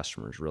serve their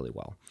customers really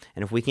well.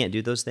 And if we can't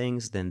do those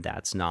things, then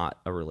that's not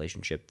a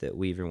relationship that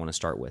we even want to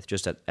start with,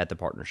 just at the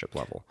partnership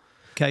level.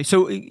 Okay,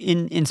 so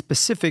in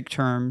specific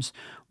terms,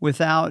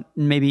 without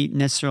maybe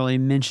necessarily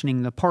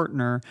mentioning the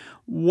partner,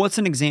 what's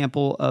an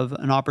example of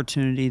an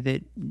opportunity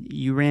that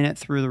you ran it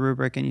through the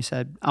rubric and you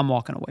said, I'm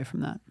walking away from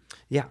that?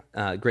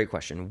 Yeah, great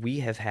question. We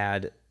have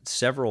had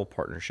several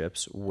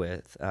partnerships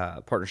with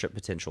partnership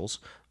potentials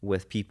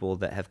with people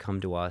that have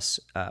come to us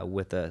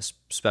with a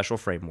special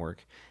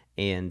framework,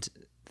 and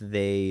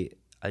they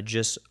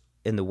just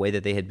in the way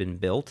that they had been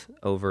built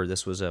over,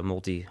 this was a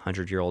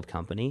multi-100-year-old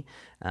company,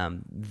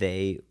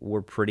 they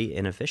were pretty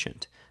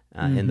inefficient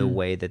in the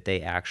way that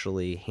they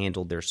actually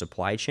handled their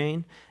supply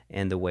chain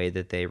and the way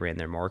that they ran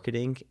their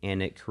marketing.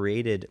 And it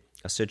created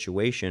a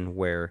situation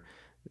where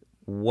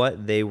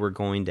what they were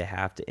going to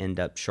have to end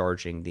up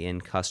charging the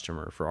end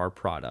customer for our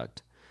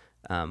product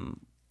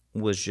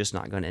was just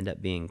not going to end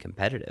up being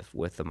competitive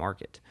with the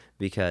market,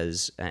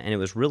 because, and it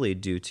was really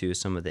due to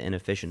some of the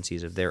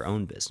inefficiencies of their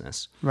own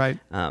business. Right.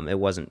 It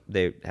wasn't,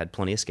 they had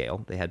plenty of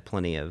scale. They had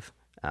plenty of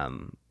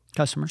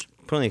customers.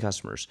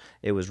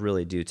 It was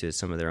really due to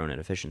some of their own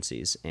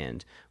inefficiencies.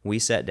 And we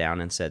sat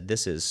down and said,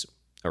 this is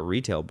a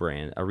retail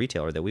brand, a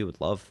retailer that we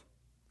would love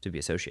to be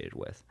associated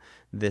with.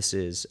 This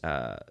is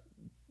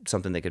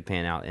something that could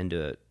pan out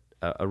into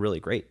a really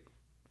great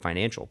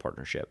financial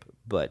partnership,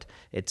 but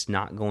it's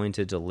not going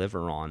to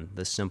deliver on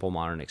the simple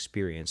modern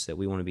experience that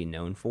we want to be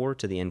known for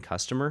to the end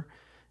customer.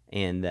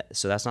 And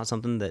so that's not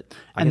something that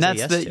I can say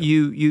yes to.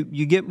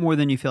 You get more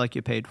than you feel like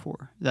you paid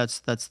for. That's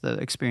the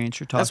experience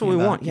you're talking about. That's what we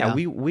want. Yeah.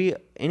 We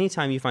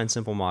anytime you find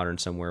simple modern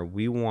somewhere,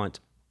 we want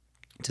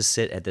to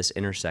sit at this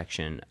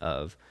intersection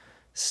of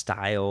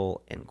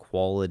style and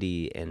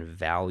quality and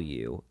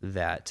value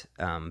that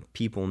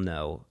people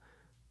know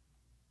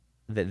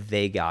that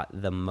they got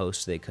the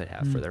most they could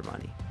have for their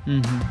money.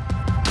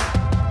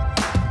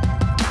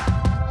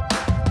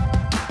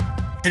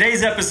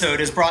 Today's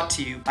episode is brought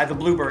to you by the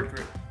Bluebird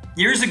Group.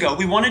 Years ago,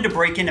 we wanted to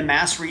break into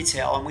mass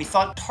retail, and we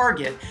thought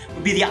Target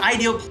would be the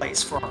ideal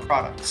place for our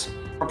products.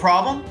 Our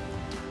problem?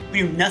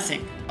 We knew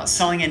nothing about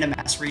selling into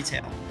mass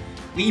retail.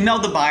 We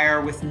emailed the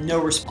buyer with no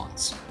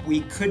response.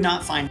 We could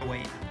not find a way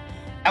in.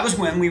 That was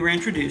when we were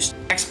introduced to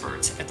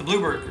experts at the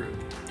Bluebird Group.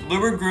 The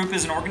Bluebird Group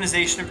is an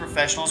organization of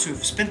professionals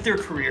who've spent their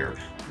career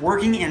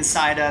working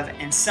inside of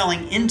and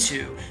selling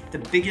into the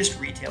biggest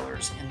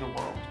retailers in the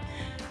world.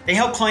 They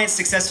help clients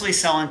successfully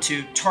sell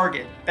into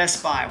Target,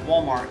 Best Buy,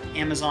 Walmart,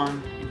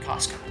 Amazon, and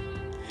Costco.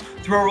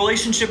 Through our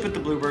relationship with the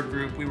Bluebird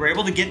Group, we were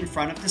able to get in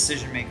front of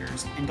decision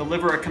makers and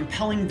deliver a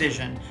compelling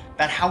vision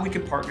about how we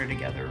could partner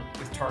together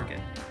with Target.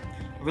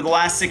 Over the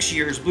last 6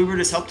 years, Bluebird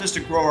has helped us to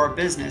grow our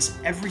business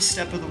every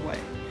step of the way.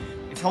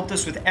 They've helped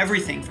us with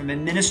everything from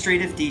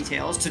administrative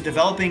details to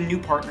developing new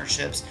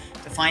partnerships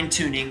to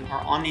fine-tuning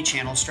our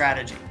omni-channel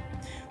strategy.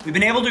 We've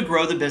been able to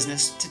grow the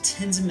business to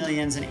tens of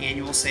millions in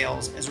annual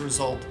sales as a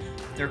result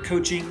of their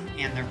coaching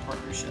and their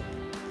partnership.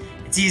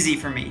 It's easy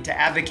for me to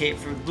advocate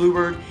for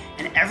Bluebird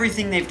and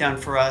everything they've done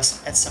for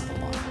us at Simple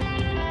Modern.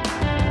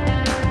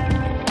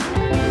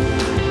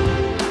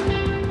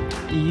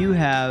 You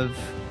have,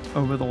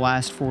 over the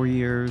last 4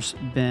 years,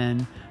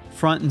 been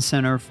front and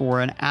center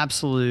for an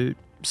absolute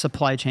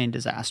supply chain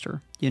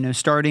disaster.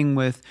 Starting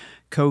with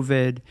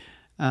COVID,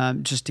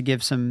 just to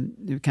give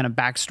some kind of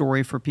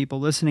backstory for people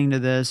listening to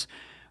this,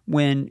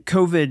 when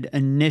COVID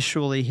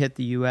initially hit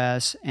the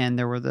U.S. and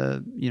there were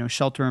the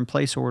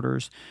shelter-in-place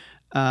orders,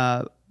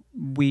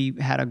 we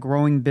had a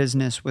growing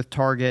business with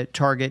Target.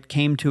 Target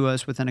came to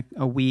us within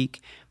a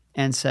week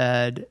and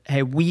said,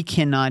 "Hey, we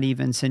cannot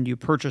even send you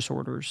purchase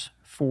orders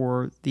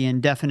for the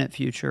indefinite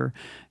future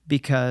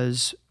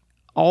because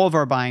all of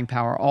our buying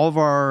power, all of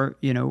our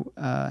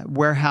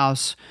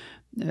warehouse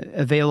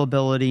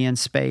availability and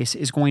space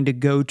is going to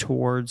go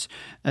towards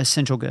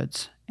essential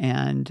goods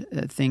and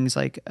things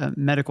like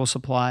medical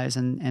supplies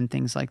and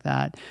things like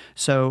that.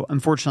 So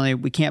unfortunately,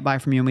 we can't buy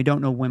from you, and we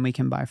don't know when we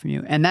can buy from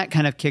you." And that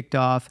kind of kicked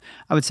off,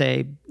 I would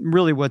say,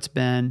 really what's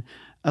been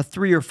a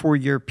 3 or 4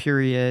 year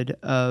period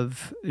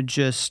of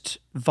just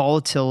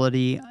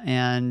volatility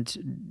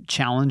and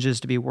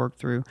challenges to be worked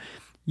through.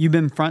 You've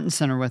been front and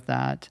center with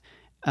that.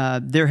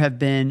 There have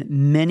been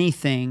many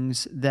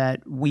things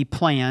that we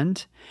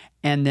planned,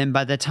 and then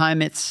by the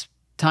time it's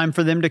time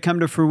for them to come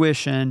to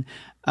fruition,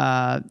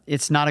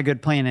 it's not a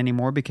good plan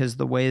anymore because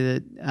the way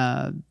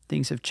that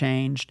things have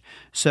changed.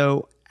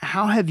 So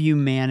how have you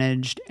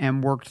managed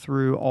and worked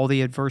through all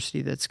the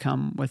adversity that's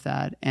come with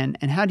that? And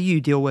how do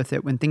you deal with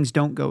it when things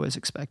don't go as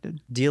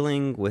expected?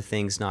 Dealing with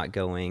things not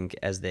going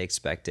as they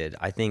expected,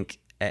 I think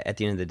at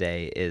the end of the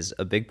day, is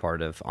a big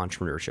part of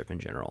entrepreneurship in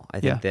general. I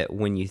think that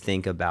when you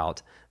think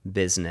about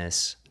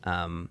business,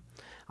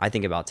 I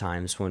think about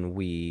times when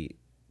we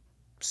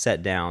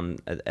sat down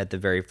at the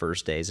very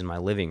first days in my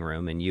living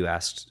room and you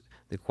asked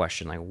the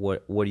question, like,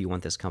 what do you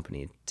want this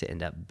company to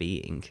end up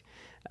being?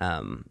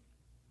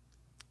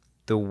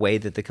 The way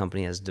that the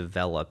company has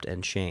developed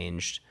and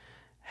changed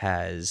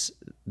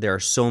there are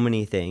so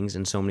many things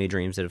and so many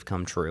dreams that have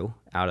come true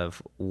out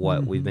of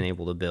what we've been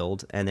able to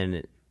build. And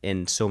then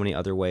in so many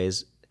other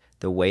ways,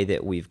 the way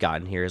that we've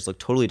gotten here has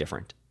looked totally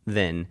different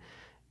than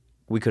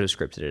we could have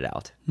scripted it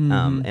out.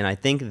 And I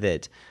think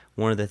that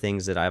one of the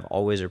things that I've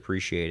always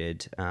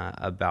appreciated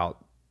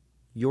about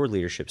your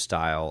leadership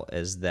style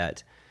is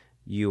that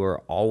you are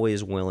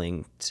always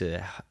willing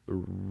to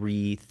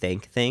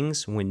rethink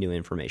things when new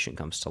information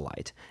comes to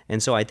light.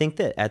 And so I think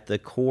that at the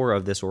core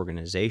of this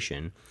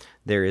organization,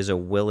 there is a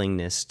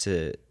willingness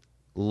to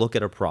look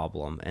at a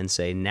problem and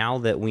say, now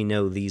that we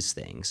know these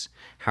things,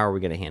 how are we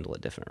going to handle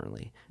it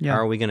differently? Yeah. How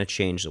are we going to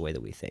change the way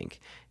that we think?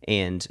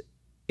 And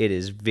it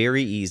is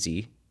very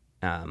easy,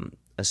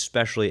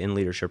 especially in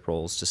leadership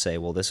roles, to say,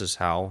 well, this is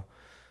how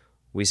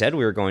we said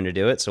we were going to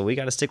do it, so we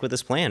got to stick with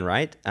this plan,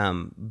 right?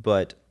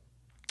 But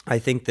I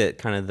think that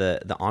kind of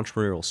the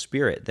entrepreneurial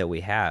spirit that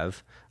we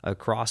have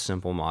across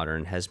Simple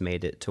Modern has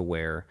made it to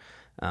where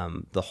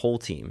the whole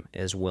team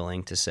is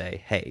willing to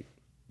say, hey,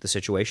 the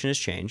situation has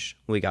changed.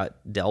 We got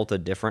dealt a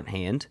different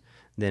hand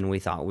than we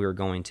thought we were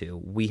going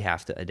to. We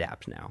have to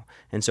adapt now.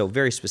 And so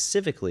very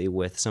specifically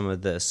with some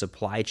of the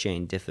supply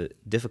chain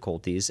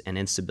difficulties and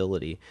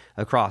instability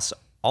across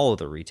all of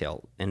the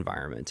retail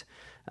environment,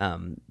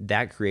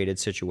 that created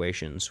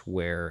situations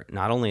where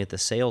not only at the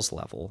sales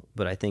level,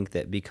 but I think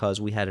that because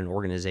we had an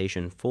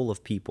organization full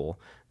of people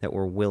that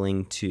were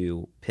willing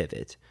to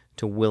pivot,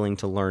 willing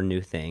to learn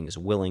new things,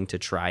 willing to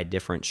try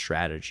different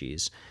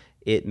strategies,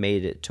 it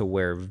made it to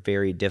where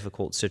very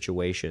difficult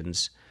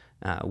situations,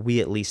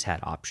 we at least had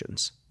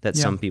options that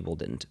some people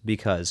didn't,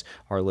 because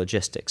our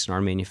logistics and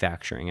our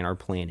manufacturing and our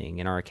planning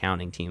and our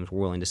accounting teams were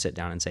willing to sit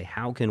down and say,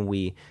 how can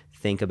we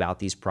think about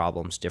these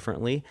problems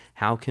differently?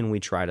 How can we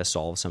try to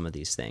solve some of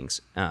these things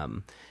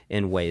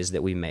in ways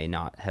that we may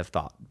not have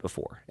thought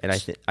before? And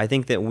I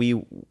think that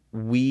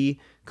we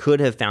could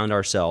have found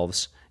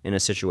ourselves in a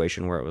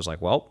situation where it was like,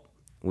 well,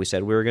 we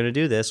said we were going to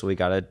do this, we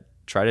got to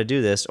try to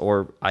do this,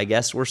 or I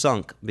guess we're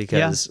sunk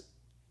because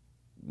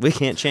we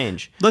can't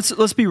change.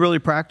 Let's be really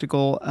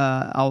practical.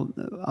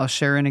 I'll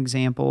share an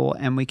example,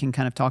 and we can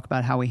kind of talk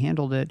about how we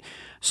handled it.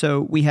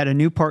 So we had a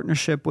new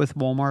partnership with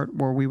Walmart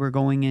where we were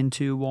going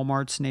into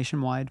Walmarts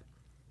nationwide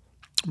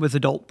with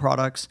adult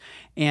products,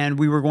 and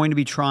we were going to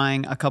be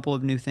trying a couple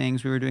of new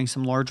things. We were doing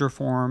some larger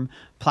form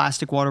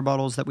plastic water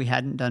bottles that we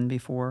hadn't done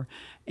before.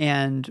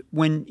 And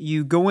when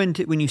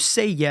you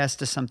say yes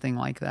to something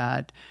like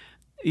that,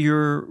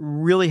 you're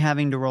really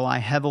having to rely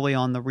heavily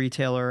on the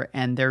retailer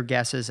and their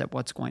guesses at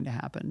what's going to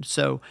happen.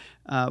 So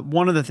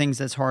one of the things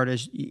that's hard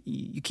is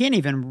you can't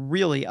even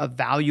really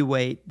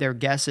evaluate their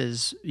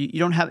guesses. You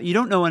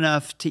don't know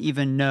enough to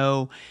even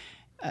know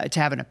to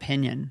have an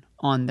opinion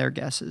on their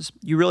guesses.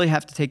 You really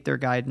have to take their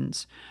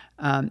guidance.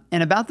 And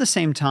about the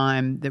same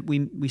time that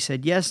we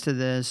said yes to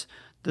this,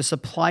 the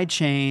supply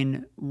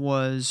chain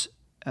was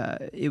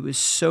it was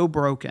so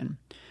broken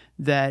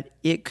that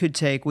it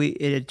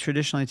had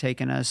traditionally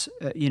taken us,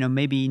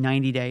 maybe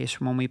 90 days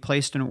from when we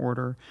placed an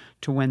order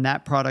to when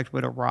that product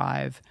would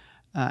arrive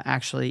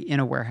actually in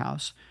a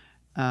warehouse.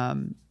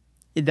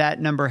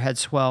 That number had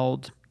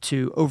swelled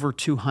to over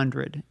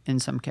 200 in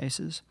some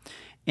cases.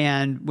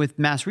 And with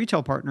mass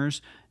retail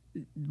partners,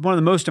 one of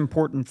the most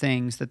important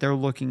things that they're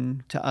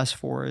looking to us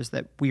for is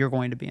that we are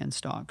going to be in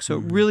stock. So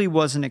it really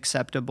wasn't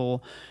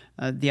acceptable,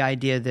 the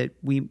idea that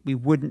we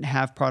wouldn't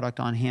have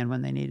product on hand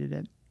when they needed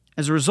it.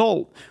 As a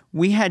result,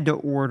 we had to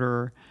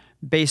order,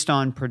 based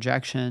on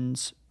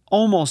projections,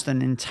 almost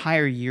an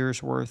entire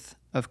year's worth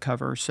of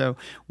cover. So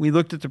we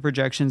looked at the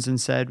projections and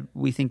said,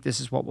 we think this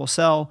is what we'll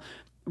sell.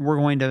 We're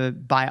going to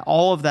buy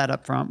all of that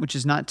up front, which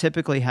is not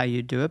typically how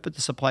you do it, but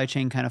the supply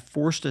chain kind of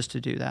forced us to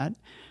do that.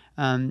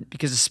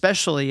 Because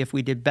especially if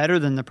we did better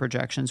than the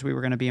projections, we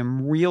were going to be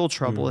in real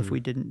trouble if we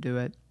didn't do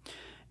it.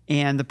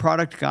 And the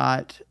product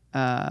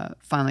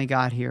finally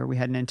got here. We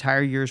had an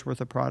entire year's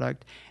worth of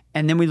product.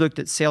 And then we looked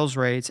at sales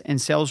rates,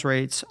 and sales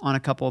rates on a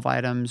couple of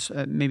items,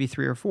 maybe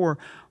 3 or 4,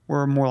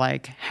 were more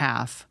like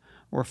half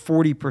or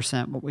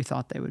 40% what we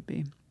thought they would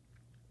be.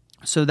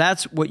 So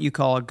that's what you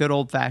call a good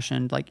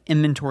old-fashioned like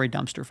inventory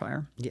dumpster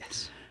fire.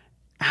 Yes.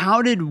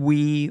 How did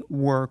we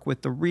work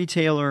with the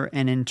retailer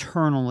and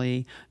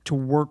internally to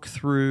work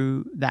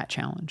through that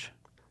challenge?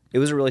 It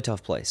was a really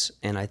tough place.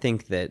 And I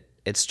think that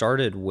it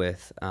started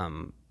with,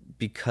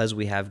 because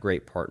we have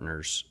great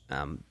partners,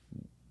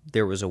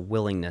 there was a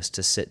willingness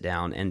to sit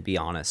down and be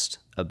honest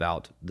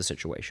about the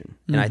situation.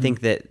 And I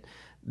think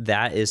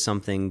that is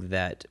something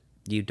that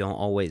you don't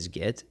always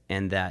get,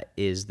 and that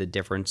is the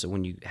difference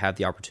when you have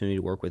the opportunity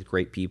to work with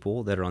great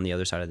people that are on the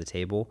other side of the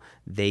table.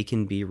 They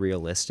can be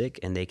realistic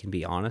and they can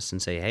be honest and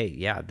say, hey,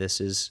 yeah,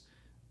 this is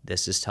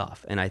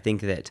tough. And I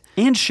think that...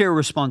 And share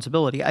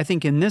responsibility. I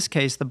think in this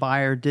case, the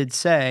buyer did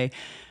say,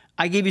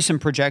 I gave you some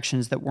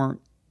projections that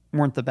weren't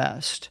the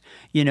best,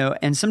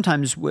 and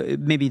sometimes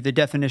maybe the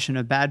definition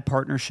of bad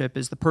partnership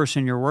is the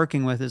person you're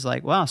working with is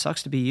like, wow,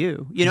 sucks to be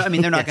you.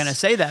 They're not going to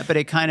say that, but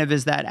it kind of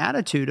is that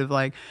attitude of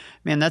like,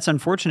 man, that's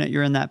unfortunate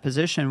you're in that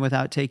position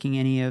without taking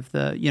any of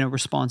the,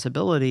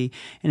 responsibility.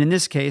 And in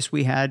this case,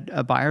 we had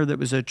a buyer that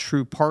was a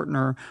true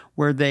partner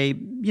where they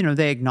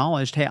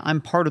acknowledged, hey,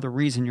 I'm part of the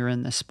reason you're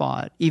in this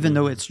spot. Even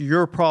though it's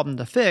your problem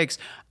to fix,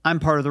 I'm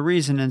part of the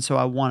reason, and so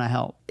I want to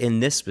help. In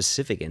this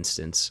specific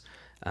instance,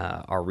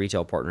 our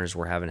retail partners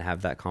were having to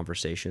have that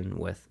conversation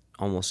with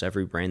almost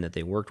every brand that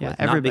they worked with.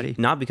 Everybody.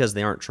 Not because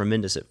they aren't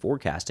tremendous at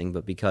forecasting,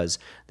 but because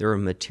there are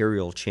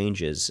material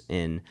changes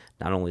in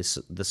not only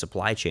the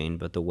supply chain,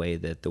 but the way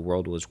that the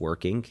world was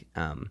working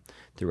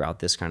throughout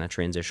this kind of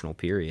transitional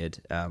period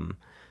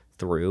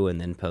through and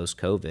then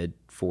post-COVID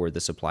for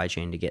the supply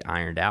chain to get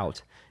ironed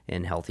out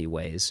in healthy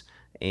ways.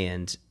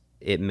 And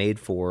it made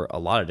for a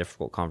lot of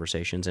difficult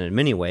conversations. And in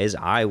many ways,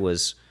 I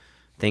was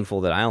thankful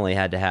that I only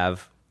had to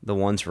have the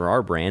ones for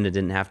our brand. It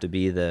didn't have to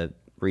be the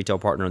retail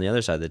partner on the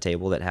other side of the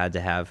table that had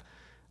to have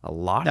a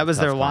lot that of was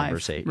tough their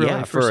conversation. Life, really,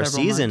 yeah, for a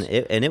season.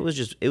 And it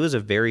was a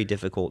very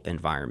difficult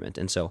environment.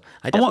 And so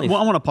I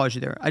want to pause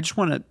you there. I just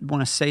want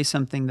to say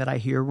something that I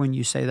hear when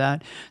you say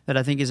that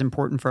I think is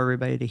important for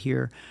everybody to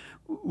hear.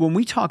 When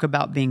we talk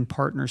about being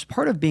partners,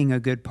 part of being a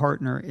good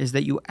partner is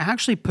that you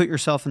actually put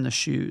yourself in the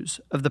shoes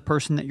of the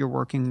person that you're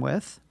working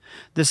with.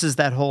 This is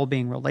that whole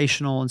being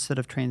relational instead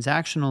of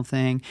transactional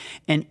thing.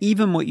 And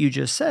even what you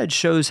just said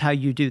shows how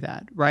you do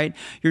that, right?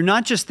 You're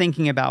not just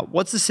thinking about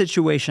what's the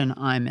situation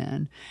I'm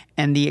in.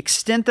 And the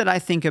extent that I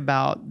think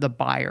about the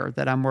buyer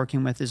that I'm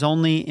working with is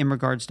only in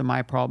regards to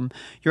my problem.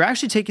 You're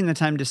actually taking the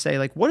time to say,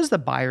 like, what does the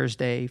buyer's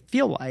day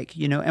feel like?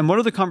 And what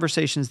are the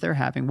conversations they're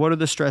having? What are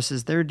the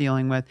stresses they're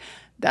dealing with?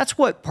 That's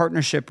what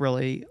partnership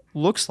really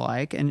looks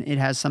like. And it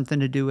has something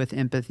to do with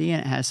empathy,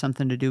 and it has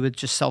something to do with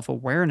just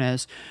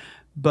self-awareness.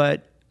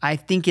 But I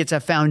think it's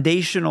a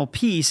foundational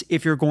piece.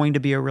 If you're going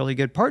to be a really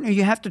good partner,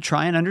 you have to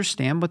try and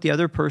understand what the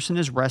other person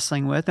is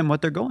wrestling with and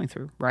what they're going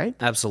through, right?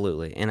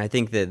 Absolutely. And I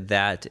think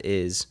that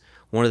is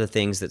one of the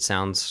things that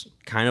sounds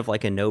kind of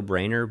like a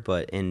no-brainer,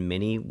 but in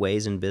many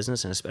ways in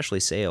business, and especially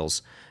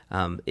sales,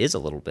 is a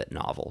little bit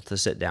novel to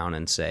sit down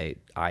and say,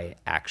 I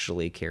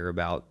actually care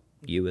about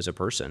you as a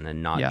person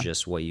and not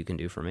just what you can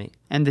do for me.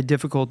 And the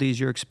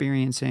difficulties you're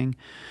experiencing.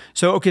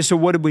 So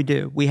what did we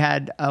do? We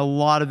had a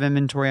lot of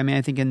inventory. I mean,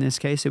 I think in this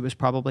case, it was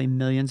probably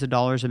millions of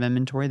dollars of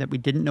inventory that we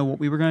didn't know what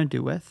we were going to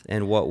do with.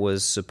 And what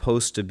was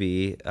supposed to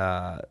be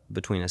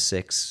between a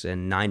 6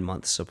 and 9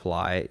 month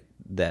supply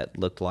that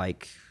looked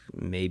like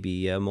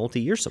maybe a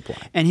multi-year supply.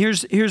 And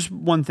here's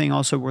one thing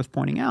also worth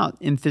pointing out.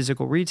 In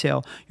physical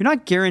retail, you're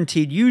not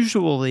guaranteed.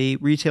 Usually,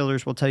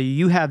 retailers will tell you,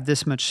 you have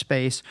this much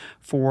space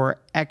for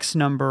X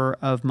number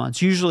of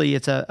months. Usually,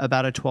 it's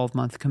about a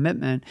 12-month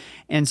commitment.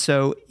 And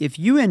so if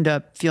you end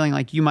up feeling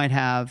like you might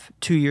have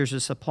 2 years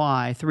of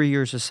supply, 3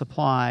 years of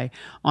supply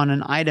on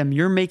an item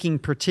you're making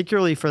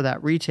particularly for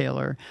that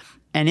retailer,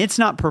 and it's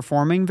not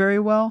performing very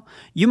well,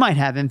 you might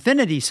have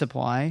infinity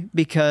supply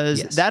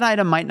because that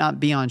item might not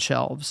be on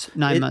shelves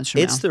 9 months from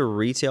now. It's the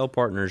retail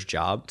partner's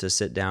job to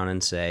sit down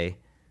and say,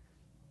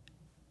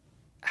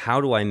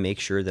 how do I make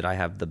sure that I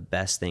have the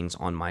best things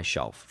on my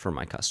shelf for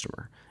my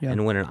customer? Yep.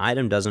 And when an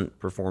item doesn't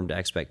perform to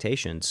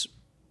expectations,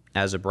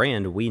 as a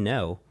brand, we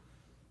know,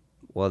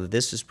 well,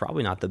 this is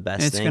probably not the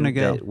best thing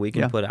that we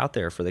can put out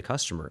there for the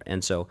customer.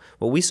 And so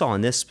what we saw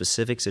in this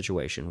specific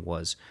situation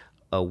was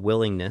a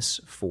willingness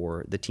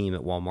for the team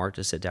at Walmart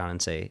to sit down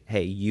and say,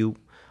 hey, you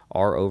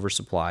are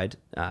oversupplied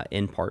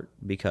in part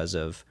because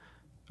of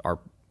our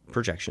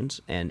projections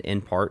and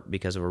in part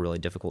because of a really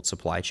difficult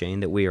supply chain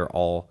that we are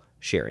all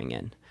sharing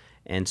in.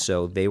 And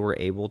so they were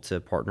able to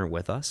partner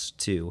with us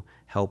to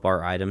help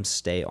our items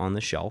stay on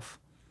the shelf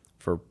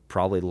for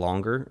probably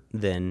longer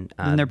than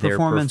their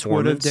performance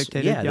would have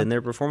dictated. Yeah, than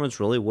their performance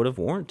really would have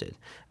warranted.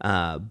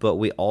 But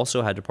we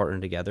also had to partner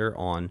together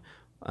on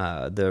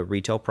the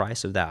retail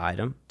price of that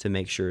item to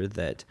make sure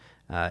that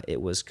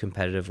it was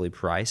competitively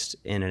priced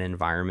in an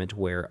environment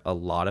where a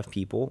lot of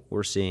people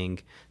were seeing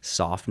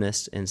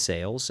softness in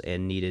sales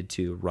and needed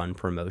to run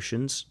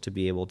promotions to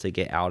be able to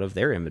get out of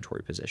their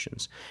inventory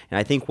positions. And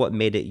I think what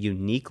made it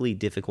uniquely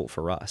difficult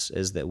for us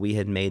is that we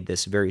had made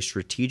this very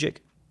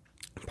strategic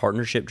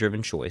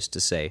partnership-driven choice to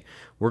say,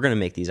 we're going to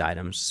make these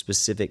items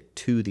specific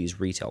to these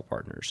retail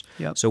partners.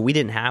 Yep. So we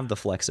didn't have the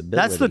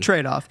flexibility. That's the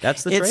trade-off.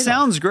 It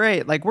sounds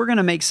great. Like, we're going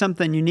to make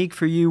something unique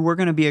for you. We're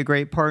going to be a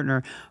great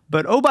partner.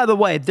 But, oh, by the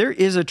way, there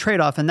is a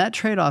trade-off. And that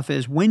trade-off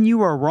is when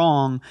you are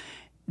wrong,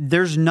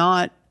 there's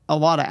not a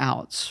lot of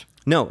outs.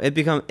 No, it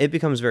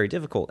becomes very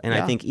difficult. And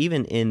I think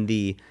even in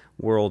the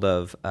world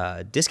of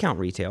discount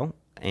retail,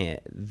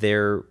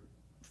 their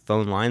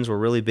phone lines were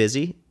really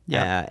busy.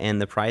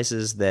 And the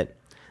prices that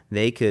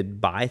they could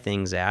buy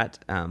things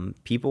at,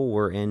 people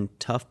were in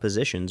tough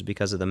positions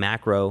because of the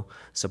macro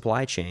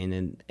supply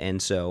chain. And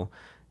so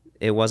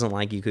it wasn't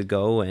like you could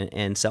go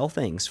and sell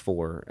things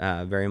for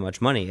very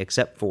much money,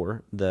 except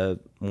for the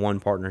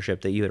one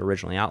partnership that you had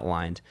originally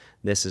outlined.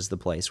 This is the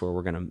place where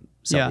we're going to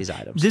sell these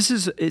items.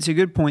 It's a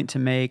good point to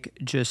make,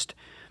 just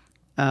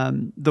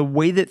the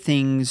way that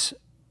things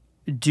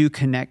do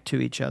connect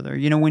to each other.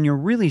 When you're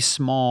really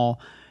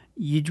small,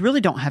 you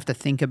really don't have to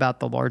think about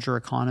the larger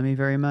economy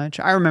very much.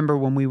 I remember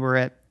when we were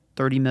at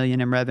 30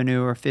 million in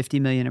revenue or 50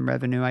 million in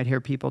revenue, I'd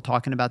hear people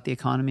talking about the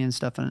economy and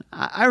stuff. And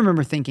I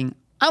remember thinking,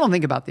 I don't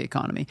think about the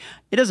economy.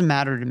 It doesn't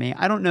matter to me.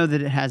 I don't know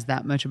that it has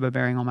that much of a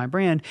bearing on my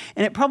brand.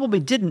 And it probably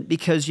didn't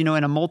because, in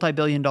a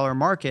multi-billion-dollar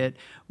market,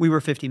 we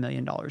were $50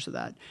 million of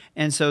that.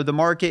 And so the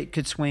market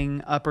could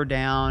swing up or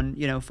down,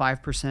 5%,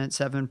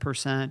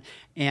 7%.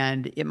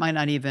 and it might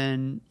not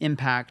even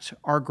impact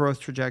our growth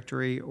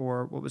trajectory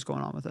or what was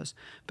going on with us.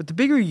 But the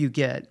bigger you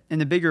get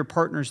and the bigger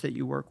partners that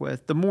you work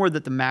with, the more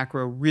that the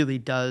macro really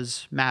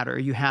does matter.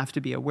 You have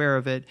to be aware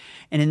of it.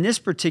 And in this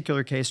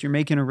particular case, you're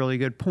making a really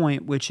good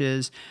point, which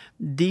is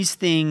these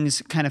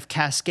things kind of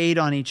cascade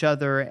on each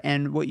other.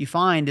 And what you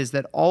find is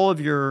that all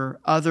of your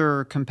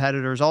other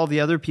competitors, all of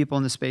the other people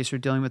in the space are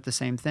dealing with the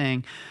same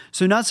thing.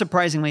 So not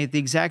surprisingly, at the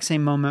exact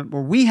same moment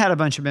where we had a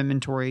bunch of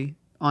inventory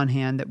on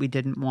hand that we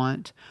didn't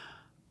want,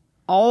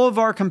 all of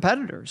our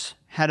competitors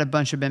had a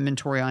bunch of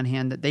inventory on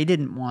hand that they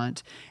didn't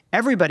want.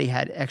 Everybody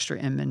had extra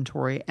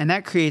inventory, and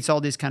that creates all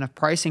these kind of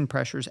pricing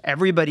pressures.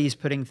 Everybody's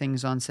putting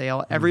things on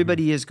sale.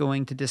 Everybody is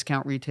going to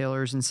discount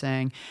retailers and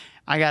saying,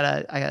 I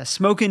got a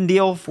smoking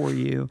deal for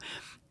you.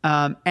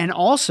 And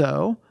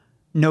also,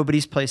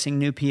 nobody's placing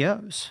new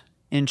POs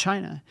in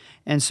China.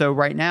 And so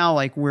right now,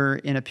 like, we're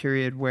in a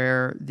period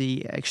where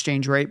the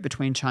exchange rate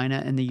between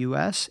China and the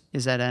US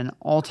is at an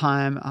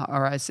all-time,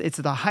 or it's at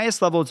the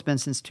highest level it's been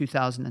since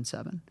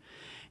 2007.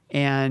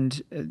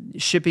 And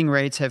shipping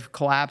rates have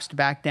collapsed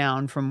back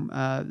down from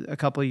a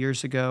couple of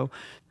years ago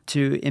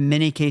to, in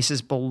many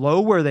cases,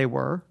 below where they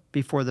were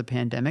before the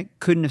pandemic.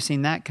 Couldn't have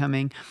seen that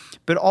coming.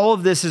 But all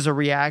of this is a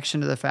reaction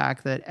to the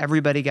fact that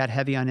everybody got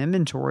heavy on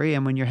inventory.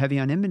 And when you're heavy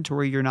on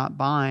inventory, you're not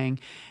buying.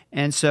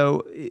 And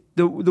so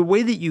the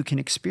way that you can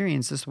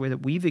experience this, the way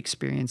that we've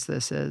experienced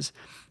this, is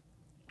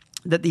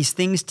that these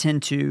things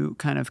tend to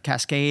kind of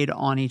cascade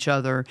on each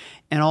other.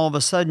 And all of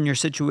a sudden, your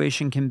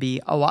situation can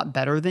be a lot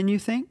better than you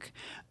think,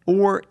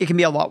 or it can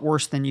be a lot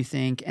worse than you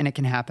think, and it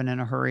can happen in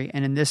a hurry.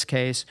 And in this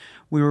case,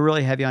 we were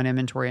really heavy on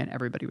inventory, and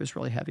everybody was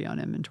really heavy on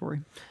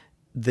inventory.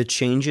 The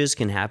changes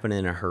can happen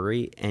in a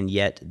hurry, and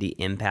yet the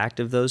impact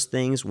of those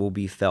things will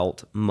be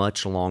felt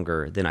much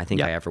longer than I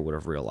think I ever would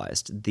have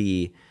realized.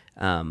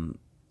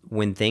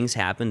 When things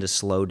happen to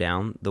slow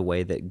down the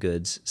way that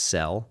goods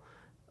sell,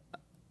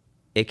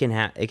 it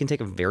can take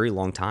a very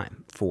long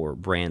time for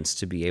brands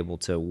to be able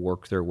to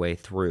work their way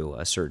through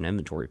a certain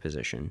inventory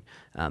position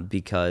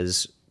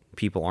because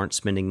people aren't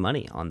spending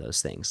money on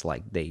those things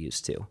like they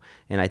used to.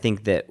 And I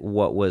think that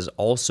what was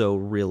also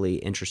really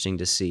interesting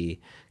to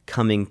see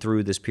coming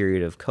through this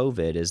period of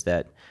COVID is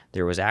that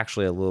there was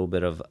actually a little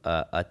bit of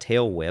a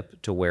tail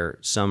whip to where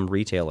some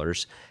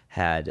retailers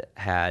had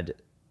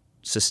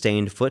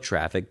sustained foot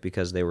traffic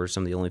because they were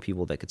some of the only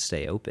people that could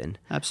stay open.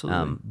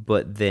 Absolutely.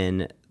 But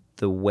then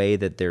the way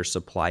that their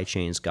supply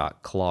chains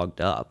got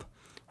clogged up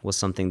was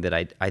something that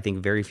I think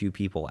very few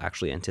people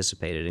actually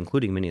anticipated,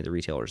 including many of the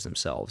retailers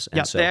themselves.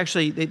 And so, they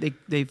actually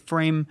they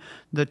frame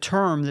the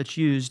term that's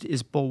used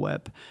is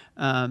bullwhip,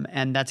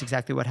 and that's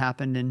exactly what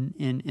happened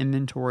in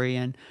inventory.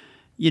 And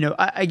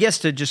I guess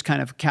to just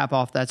kind of cap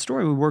off that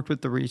story, we worked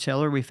with the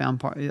retailer. We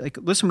found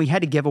listen, we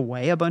had to give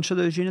away a bunch of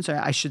those units.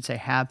 I should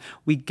say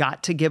we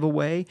got to give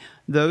away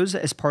those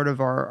as part of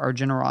our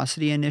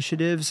generosity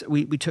initiatives.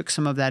 We took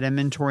some of that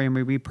inventory and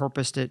we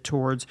repurposed it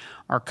towards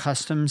our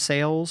custom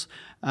sales.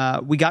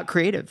 We got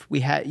creative.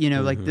 We had,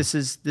 like this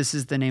is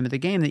the name of the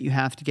game, that you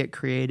have to get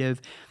creative.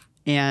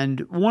 And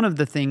one of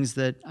the things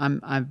that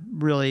I'm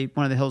really,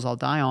 one of the hills I'll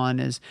die on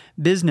is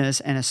business,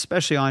 and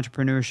especially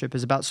entrepreneurship,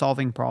 is about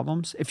solving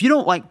problems. If you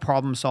don't like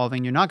problem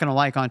solving, you're not going to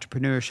like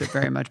entrepreneurship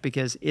very much,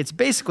 because it's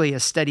basically a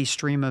steady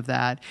stream of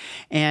that.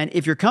 And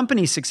if your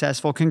company's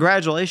successful,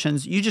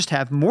 congratulations, you just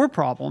have more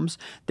problems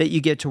that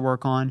you get to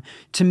work on.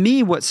 To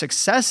me, what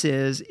success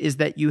is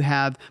that you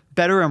have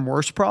better and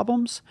worse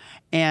problems.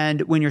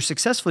 And when you're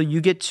successful,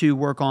 you get to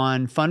work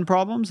on fun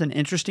problems and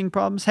interesting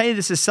problems. Hey,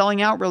 this is selling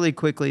out really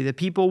quickly. The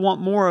people want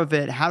more of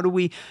it. How do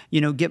we,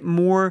 get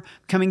more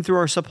coming through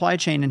our supply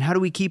chain? And how do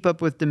we keep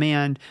up with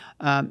demand?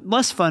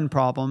 Less fun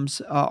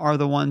problems are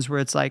the ones where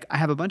it's like, I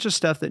have a bunch of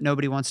stuff that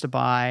nobody wants to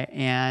buy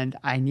and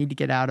I need to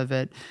get out of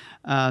it.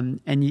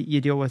 And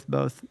you deal with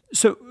both.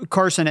 So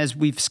Carson, as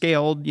we've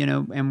scaled,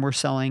 and we're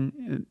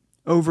selling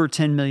over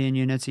 10 million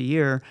units a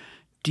year,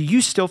 do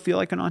you still feel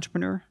like an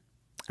entrepreneur?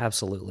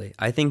 Absolutely.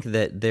 I think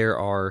that there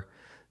are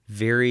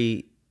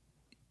very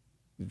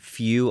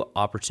few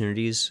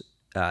opportunities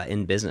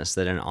in business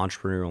that an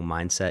entrepreneurial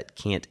mindset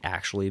can't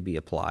actually be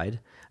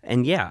applied.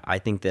 And yeah, I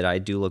think that I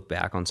do look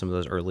back on some of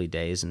those early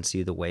days and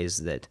see the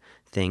ways that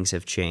things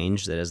have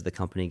changed, that as the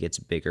company gets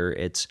bigger,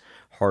 it's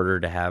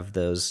harder to have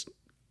those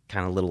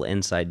kind of little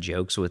inside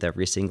jokes with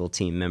every single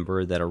team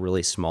member that a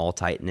really small,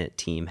 tight-knit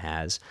team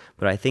has.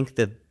 But I think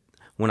that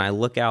when I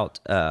look out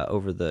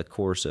over the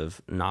course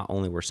of not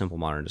only where Simple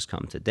Modern has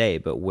come today,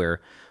 but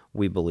where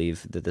we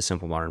believe that the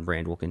Simple Modern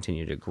brand will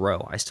continue to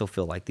grow, I still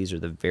feel like these are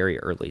the very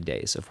early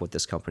days of what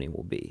this company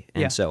will be.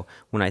 And so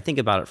when I think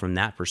about it from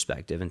that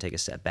perspective and take a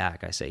step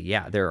back, I say,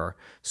 yeah, there are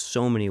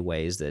so many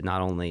ways that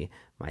not only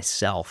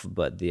myself,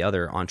 but the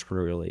other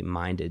entrepreneurially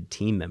minded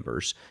team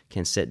members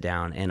can sit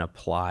down and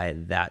apply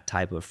that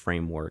type of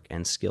framework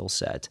and skill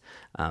set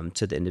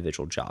to the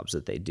individual jobs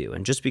that they do.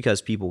 And just because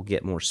people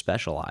get more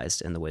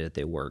specialized in the way that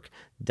they work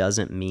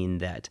doesn't mean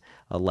that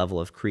a level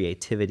of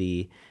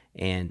creativity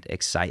and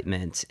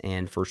excitement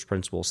and first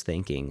principles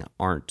thinking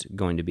aren't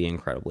going to be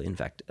incredibly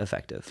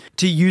effective.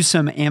 To use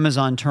some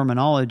Amazon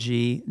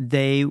terminology,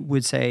 they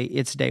would say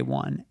it's day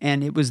one.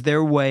 And it was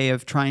their way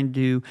of trying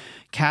to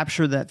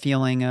capture that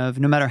feeling of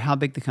no matter how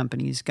big the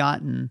company's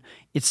gotten,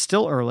 it's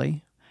still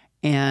early.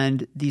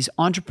 And these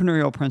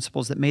entrepreneurial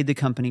principles that made the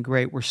company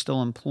great, we're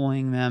still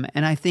employing them.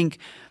 And I think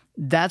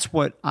that's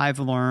what I've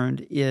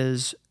learned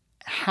is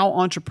how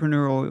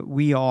entrepreneurial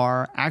we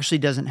are actually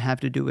doesn't have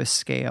to do with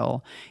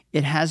scale.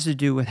 It has to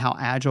do with how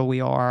agile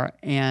we are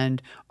and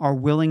our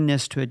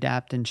willingness to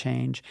adapt and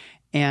change.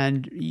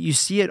 And you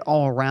see it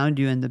all around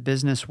you in the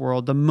business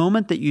world. The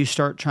moment that you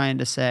start trying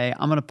to say,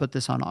 I'm going to put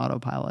this on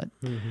autopilot.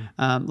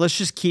 Let's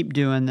just keep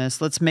doing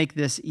this. Let's make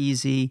this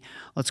easy.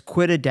 Let's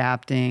quit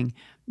adapting.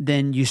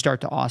 Then you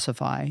start to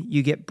ossify.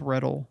 You get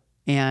brittle.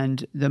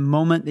 And the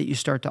moment that you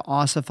start to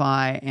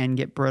ossify and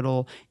get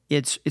brittle,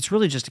 it's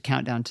really just a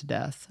countdown to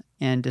death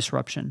and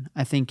disruption,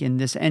 I think, in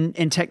this.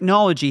 And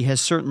technology has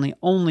certainly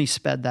only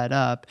sped that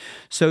up.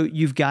 So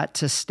you've got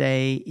to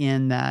stay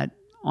in that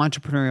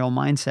entrepreneurial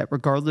mindset,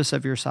 regardless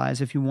of your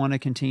size, if you want to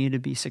continue to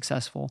be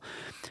successful.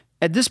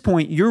 At this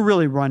point, you're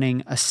really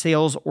running a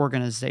sales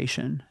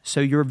organization.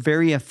 So you're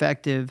very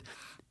effective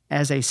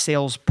as a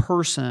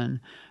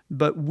salesperson,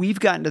 but we've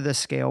gotten to the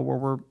scale where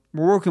we're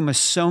working with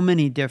so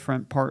many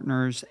different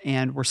partners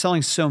and we're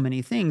selling so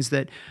many things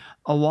that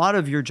a lot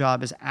of your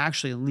job is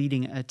actually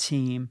leading a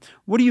team.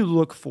 What do you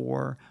look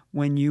for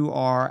when you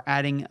are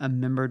adding a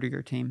member to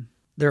your team?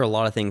 There are a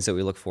lot of things that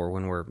we look for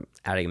when we're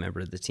adding a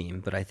member to the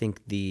team, but I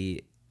think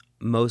the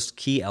most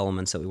key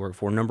elements that we work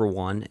for, number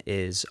one,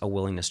 is a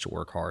willingness to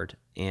work hard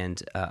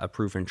and a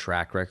proven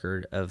track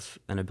record of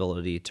an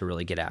ability to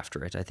really get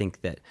after it. I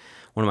think that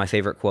one of my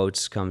favorite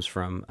quotes comes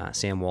from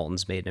Sam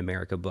Walton's Made in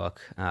America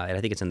book, and I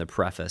think it's in the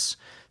preface.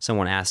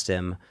 Someone asked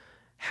him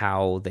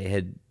how they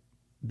had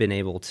been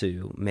able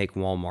to make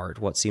Walmart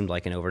what seemed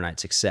like an overnight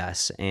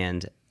success,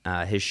 and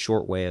his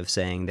short way of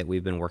saying that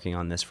we've been working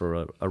on this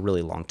for a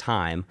really long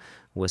time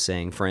was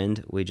saying,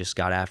 friend, we just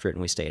got after it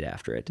and we stayed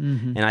after it.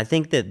 And I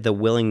think that the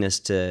willingness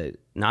to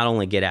not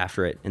only get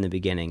after it in the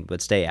beginning,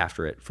 but stay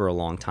after it for a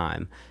long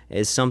time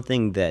is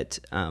something that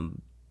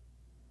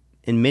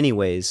in many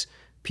ways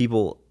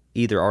people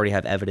either already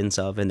have evidence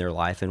of in their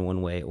life in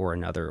one way or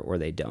another, or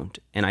they don't.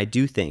 And I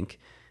do think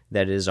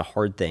that it is a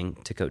hard thing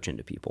to coach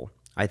into people.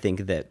 I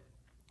think that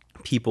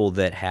people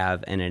that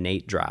have an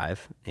innate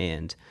drive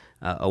and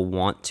a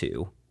want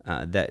to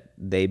that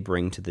they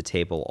bring to the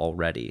table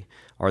already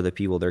are the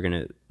people that are going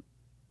to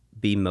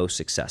be most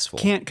successful.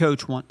 Can't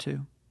coach want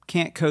to.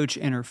 Can't coach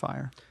inner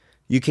fire.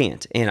 You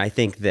can't. And I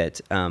think that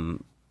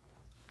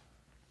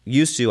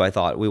used to, I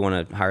thought we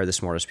want to hire the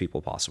smartest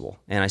people possible.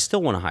 And I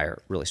still want to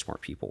hire really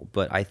smart people.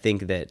 But I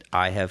think that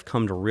I have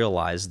come to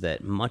realize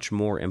that much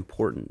more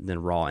important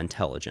than raw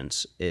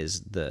intelligence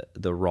is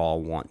the raw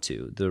want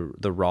to,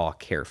 the raw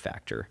care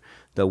factor,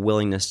 the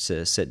willingness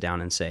to sit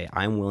down and say,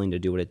 I'm willing to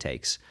do what it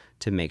takes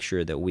to make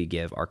sure that we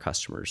give our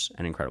customers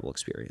an incredible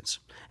experience.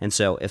 And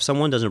so if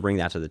someone doesn't bring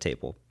that to the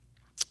table,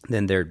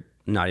 then they're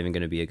not even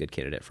going to be a good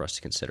candidate for us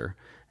to consider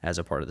as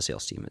a part of the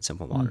sales team at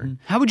Simple Modern.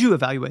 How would you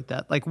evaluate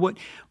that? Like what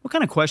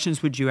kind of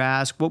questions would you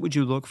ask? What would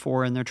you look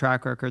for in their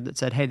track record that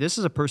said, hey, this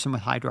is a person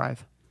with high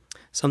drive?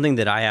 Something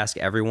that I ask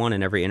everyone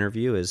in every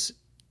interview is,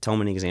 tell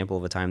me an example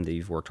of a time that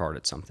you've worked hard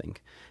at something.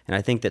 And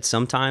I think that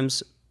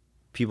sometimes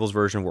people's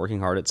version of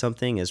working hard at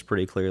something is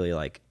pretty clearly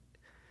like,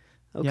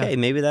 okay,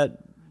 maybe that...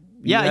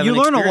 Yeah, you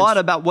learn a lot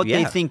about what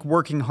they think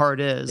working hard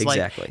is.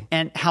 Exactly. Like,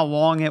 and how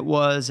long it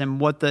was and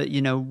what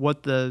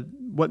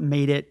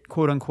made it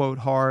quote unquote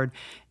hard.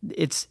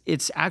 It's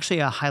actually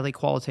a highly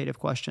qualitative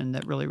question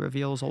that really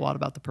reveals a lot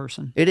about the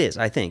person. It is,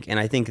 I think. And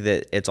I think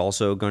that it's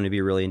also going to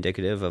be really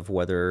indicative of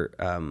whether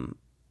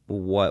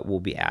what will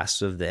be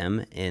asked of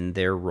them in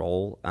their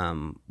role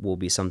will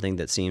be something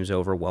that seems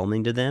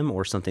overwhelming to them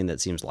or something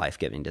that seems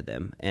life-giving to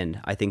them.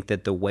 And I think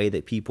that the way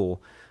that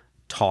people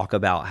talk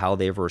about how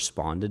they've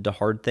responded to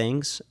hard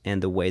things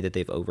and the way that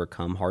they've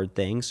overcome hard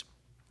things,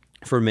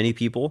 for many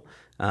people,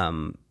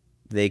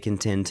 they can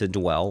tend to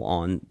dwell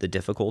on the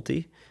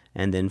difficulty.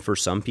 And then for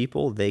some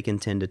people, they can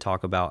tend to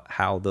talk about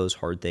how those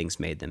hard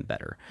things made them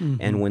better.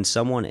 And when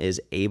someone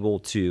is able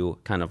to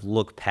kind of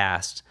look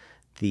past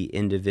the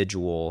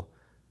individual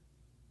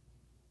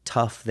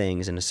tough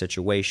things in a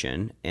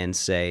situation and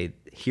say,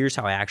 here's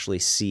how I actually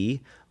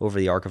see over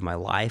the arc of my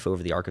life,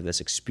 over the arc of this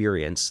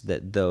experience,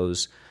 that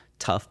those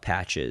tough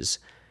patches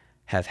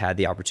have had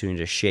the opportunity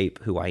to shape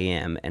who I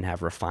am and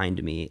have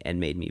refined me and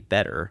made me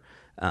better.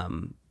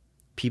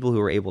 People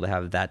who are able to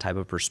have that type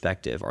of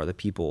perspective are the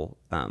people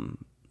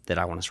that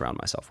I want to surround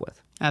myself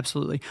with.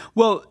 Absolutely.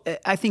 Well,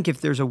 I think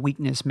if there's a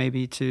weakness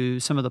maybe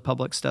to some of the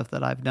public stuff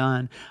that I've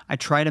done, I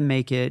try to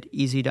make it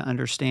easy to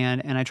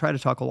understand, and I try to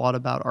talk a lot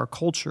about our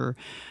culture.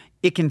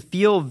 it can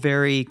feel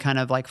very kind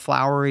of like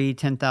flowery,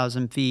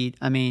 10,000 feet.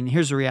 I mean,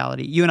 here's the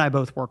reality. You and I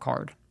both work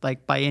hard.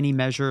 Like by any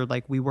measure,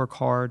 like we work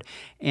hard.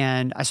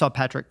 And I saw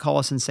Patrick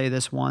Collison say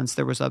this once.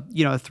 There was a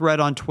thread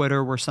on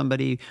Twitter where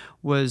somebody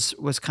was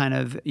kind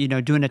of,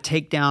 doing a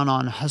takedown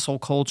on hustle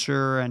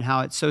culture and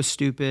how it's so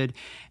stupid.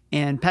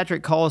 And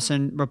Patrick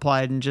Collison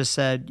replied and just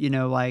said,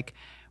 like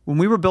when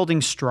we were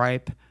building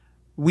Stripe,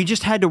 we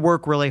just had to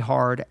work really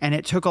hard and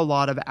it took a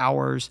lot of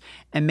hours,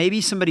 and maybe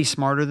somebody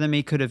smarter than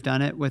me could have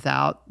done it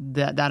without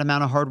that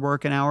amount of hard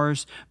work and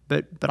hours,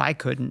 but I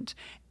couldn't.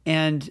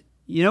 And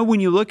when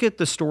you look at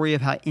the story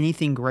of how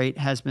anything great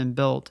has been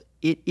built,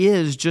 it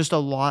is just a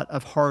lot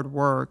of hard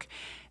work.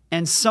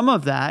 And some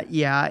of that,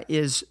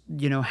 is,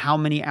 how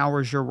many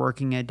hours you're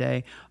working a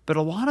day. But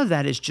a lot of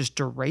that is just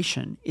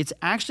duration. It's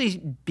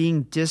actually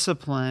being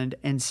disciplined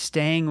and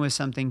staying with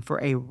something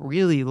for a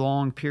really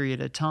long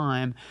period of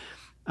time.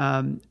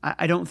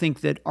 I don't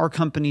think that our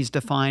company's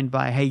defined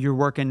by, hey, you're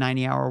working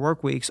 90-hour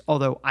work weeks,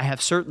 although I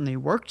have certainly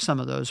worked some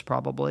of those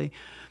probably.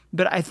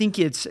 But I think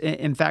it's,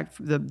 in fact,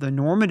 the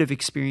normative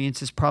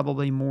experience is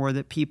probably more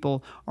that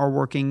people are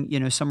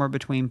working, somewhere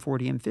between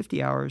 40 and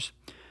 50 hours.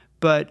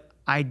 But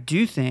I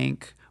do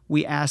think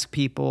we ask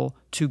people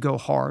to go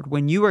hard.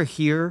 When you are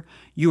here,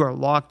 you are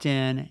locked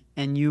in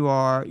and you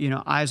are,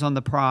 eyes on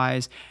the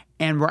prize.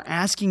 And we're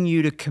asking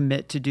you to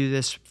commit to do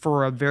this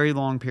for a very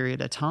long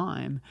period of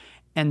time.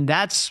 And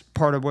that's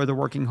part of where the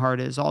working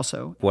hard is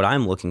also. What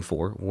I'm looking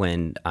for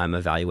when I'm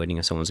evaluating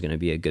if someone's going to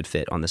be a good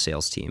fit on the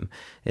sales team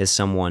is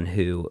someone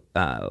who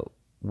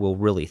will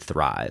really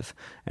thrive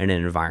in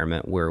an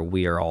environment where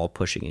we are all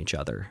pushing each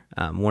other.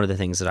 One of the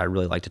things that I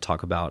really like to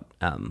talk about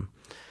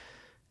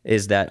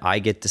is that I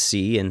get to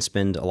see and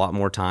spend a lot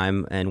more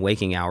time and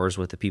waking hours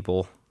with the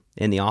people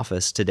in the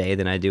office today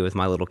than I do with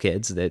my little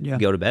kids that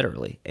go to bed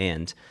early.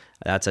 And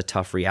that's a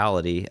tough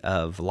reality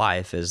of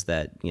life, is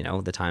that,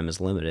 the time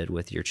is limited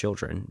with your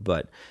children.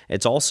 But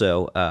it's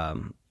also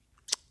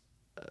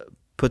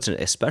puts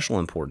a special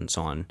importance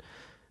on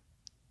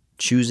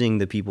choosing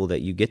the people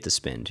that you get to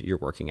spend your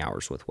working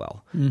hours with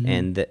well. Mm-hmm.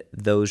 And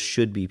those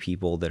should be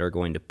people that are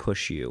going to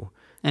push you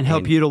and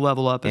help you to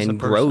level up as a person. And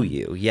grow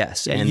you,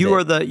 yes. Yeah, and you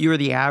are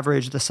the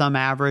average, the sum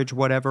average,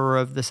 whatever,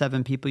 of the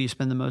 7 people you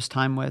spend the most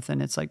time with.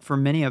 And it's like for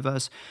many of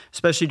us,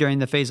 especially during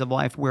the phase of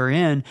life we're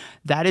in,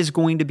 that is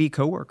going to be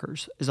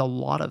coworkers, is a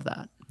lot of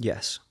that.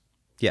 Yes.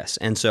 Yes.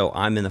 And so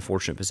I'm in the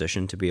fortunate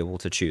position to be able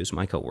to choose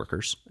my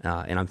coworkers,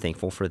 and I'm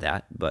thankful for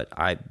that. But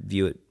I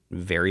view it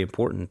very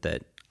important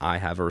that I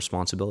have a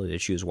responsibility to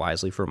choose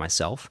wisely for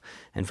myself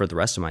and for the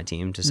rest of my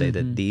team to say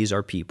that these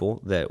are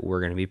people that we're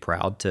going to be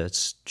proud to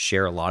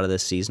share a lot of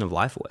this season of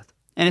life with.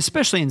 And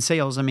especially in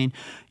sales, I mean,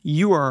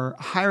 you are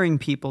hiring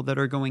people that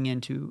are going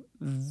into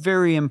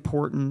very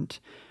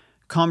important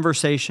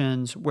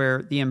conversations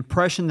where the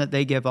impression that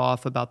they give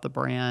off about the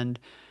brand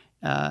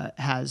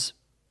has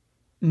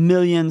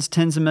millions,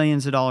 tens of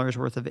millions of dollars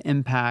worth of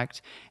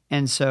impact.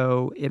 And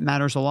so it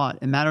matters a lot.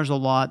 It matters a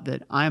lot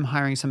that I'm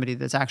hiring somebody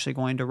that's actually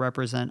going to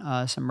represent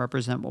us and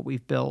represent what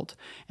we've built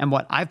and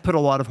what I've put a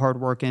lot of hard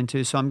work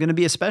into. So I'm going to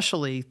be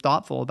especially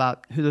thoughtful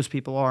about who those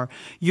people are.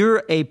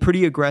 You're a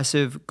pretty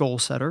aggressive goal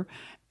setter.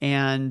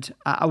 And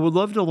I would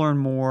love to learn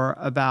more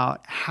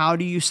about how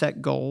do you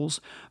set goals,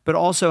 but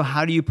also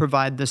how do you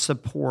provide the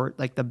support,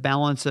 like the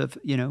balance of,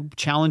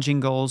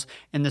 challenging goals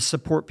and the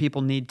support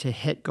people need to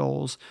hit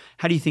goals.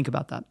 How do you think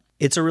about that?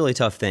 It's a really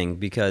tough thing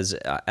because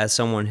as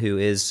someone who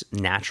is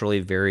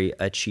naturally very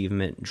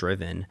achievement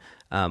driven,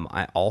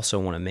 I also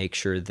want to make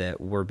sure that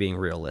we're being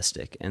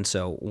realistic. And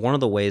so one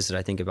of the ways that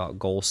I think about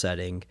goal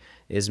setting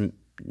is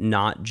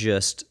not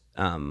just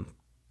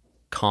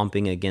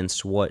comping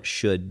against what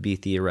should be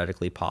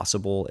theoretically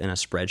possible in a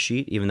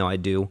spreadsheet, even though I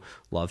do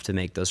love to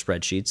make those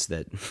spreadsheets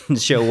that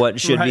show what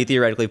should be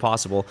theoretically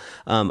possible.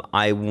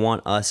 I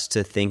want us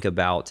to think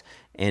about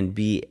and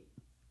be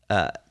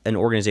an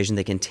organization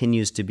that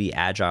continues to be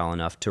agile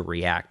enough to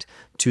react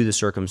to the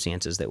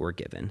circumstances that we're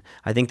given.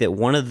 I think that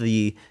one of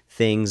the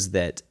things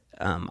that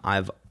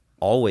I've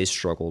always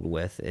struggled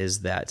with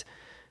is that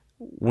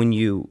when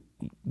you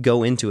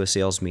go into a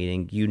sales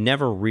meeting, you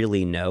never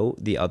really know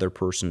the other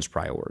person's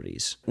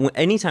priorities.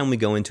 Anytime we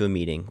go into a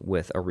meeting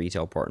with a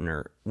retail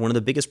partner, one of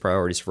the biggest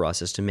priorities for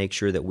us is to make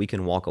sure that we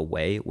can walk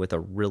away with a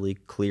really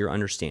clear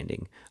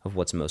understanding of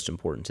what's most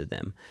important to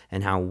them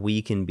and how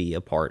we can be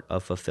a part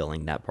of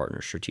fulfilling that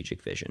partner's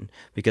strategic vision.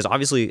 Because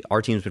obviously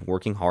our team's been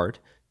working hard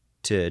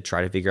to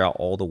try to figure out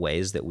all the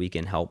ways that we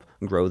can help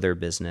grow their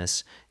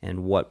business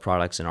and what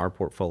products in our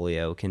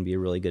portfolio can be a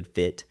really good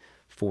fit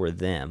for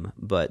them.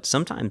 But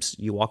sometimes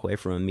you walk away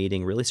from a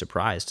meeting really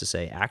surprised to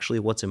say, actually,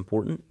 what's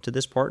important to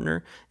this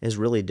partner is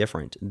really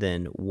different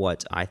than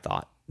what I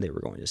thought they were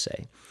going to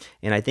say.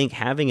 And I think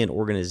having an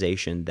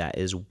organization that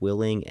is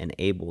willing and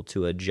able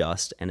to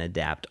adjust and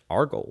adapt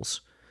our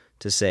goals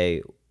to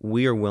say,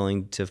 we are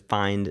willing to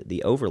find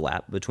the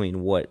overlap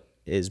between what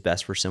is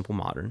best for Simple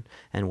Modern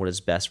and what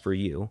is best for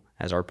you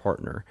as our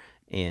partner,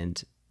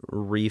 and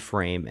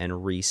reframe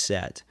and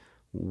reset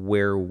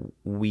where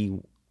we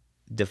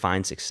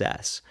define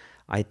success.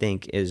 I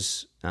think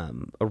is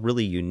a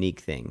really unique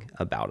thing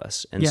about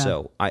us. And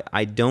so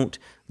I don't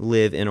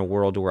live in a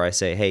world where I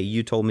say, hey,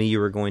 you told me you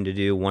were going to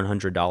do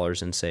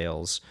 $100 in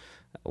sales.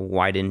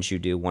 Why didn't you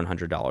do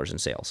 $100 in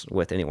sales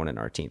with anyone in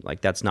our team?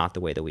 Like, that's not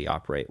the way that we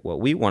operate. What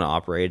we want to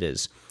operate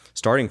is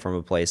starting from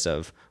a place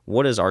of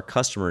what does our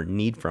customer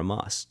need from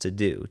us to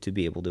do to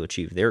be able to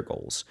achieve their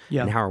goals?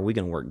 And how are we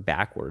going to work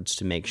backwards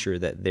to make sure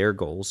that their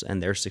goals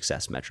and their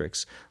success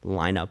metrics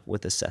line up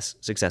with the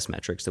success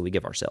metrics that we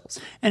give ourselves?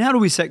 And how do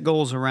we set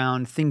goals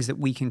around things that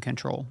we can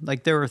control?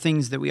 Like, there are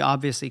things that we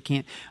obviously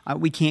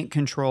can't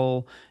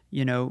control,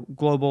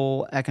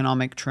 global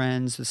economic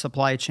trends, the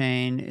supply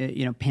chain,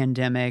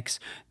 pandemics,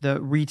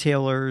 the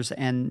retailers,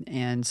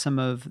 and some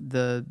of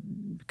the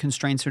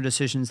constraints or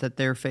decisions that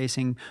they're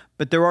facing.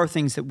 But there are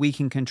things that we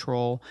can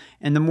control.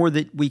 And the more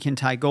that we can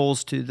tie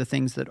goals to the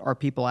things that our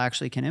people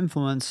actually can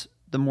influence,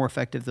 the more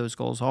effective those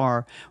goals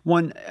are.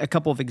 A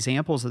couple of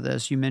examples of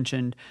this, you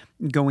mentioned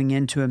going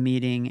into a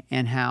meeting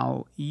and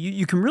how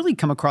you can really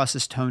come across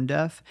as tone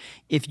deaf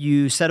if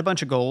you set a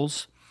bunch of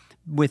goals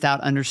without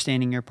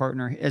understanding your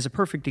partner. As a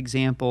perfect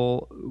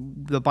example,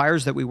 the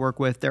buyers that we work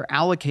with, they're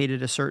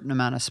allocated a certain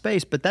amount of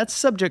space, but that's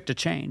subject to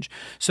change.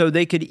 So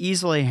they could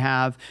easily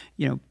have,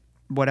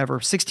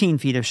 16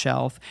 feet of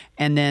shelf,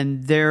 and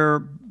then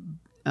their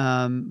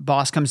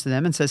boss comes to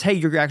them and says, hey,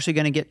 you're actually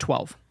going to get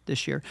 12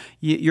 this year.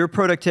 Your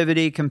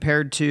productivity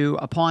compared to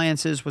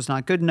appliances was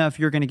not good enough.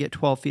 You're going to get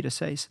 12 feet of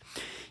space.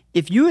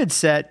 If you had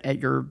set at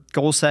your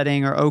goal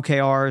setting or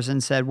OKRs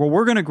and said, well,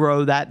 we're going to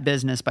grow that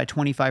business by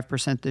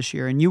 25% this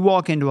year, and you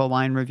walk into a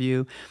line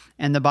review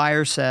and the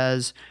buyer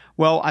says,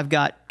 well, I've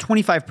got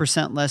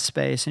 25% less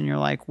space, and you're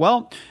like,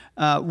 well,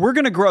 we're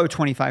going to grow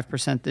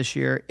 25% this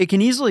year, it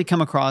can easily come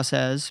across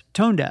as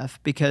tone deaf,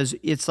 because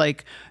it's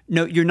like,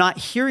 no, you're not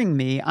hearing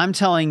me. I'm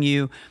telling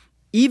you,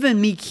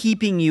 even me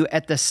keeping you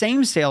at the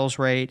same sales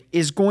rate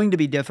is going to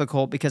be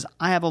difficult because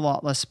I have a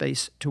lot less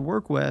space to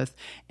work with.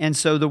 And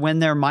so the win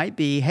there might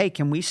be, hey,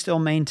 can we still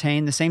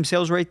maintain the same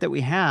sales rate that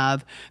we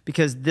have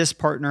because this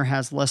partner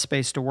has less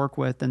space to work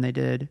with than they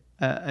did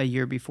a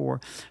year before.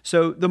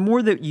 So the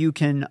more that you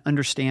can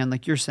understand,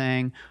 like you're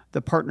saying,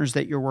 the partners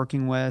that you're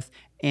working with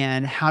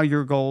and how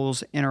your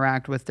goals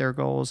interact with their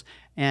goals,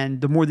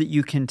 and the more that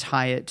you can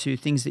tie it to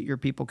things that your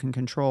people can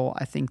control,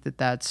 I think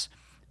that's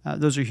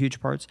those are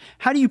huge parts.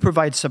 How do you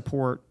provide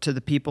support to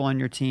the people on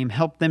your team,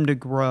 help them to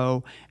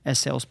grow as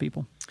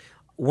salespeople?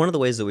 One of the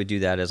ways that we do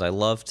that is I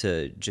love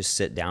to just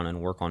sit down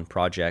and work on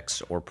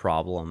projects or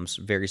problems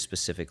very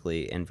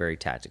specifically and very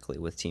tactically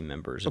with team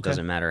members. It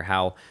doesn't matter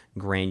how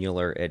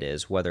granular it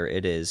is, whether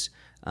it is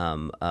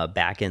a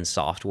back-end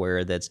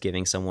software that's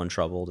giving someone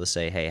trouble to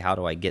say, hey, how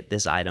do I get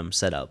this item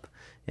set up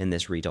in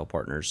this retail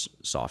partner's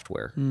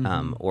software?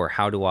 Or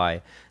how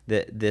do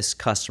this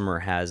customer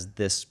has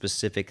this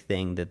specific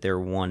thing that they're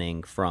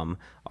wanting from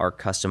our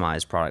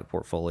customized product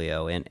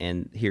portfolio,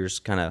 and here's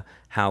kind of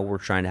how we're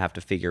trying to have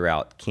to figure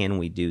out, can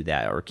we do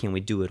that, or can we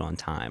do it on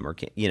time, or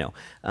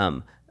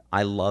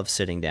I love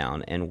sitting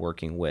down and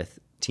working with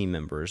team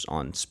members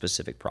on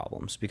specific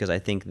problems, because I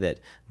think that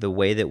the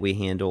way that we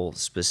handle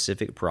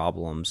specific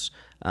problems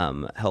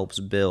helps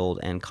build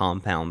and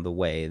compound the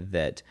way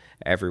that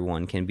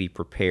everyone can be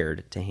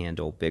prepared to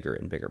handle bigger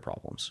and bigger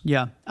problems.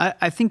 Yeah,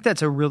 I think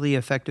that's a really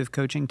effective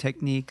coaching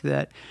technique,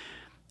 that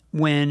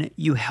when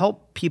you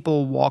help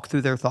people walk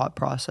through their thought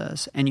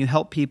process and you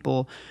help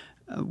people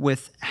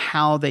with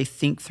how they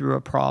think through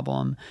a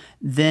problem,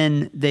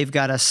 then they've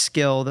got a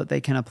skill that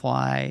they can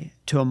apply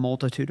to a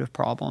multitude of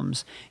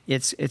problems.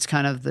 It's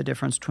kind of the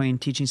difference between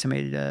teaching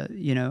somebody to,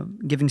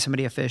 giving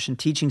somebody a fish and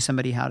teaching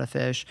somebody how to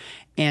fish.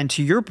 And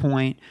to your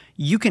point,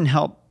 you can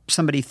help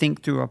somebody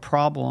think through a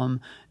problem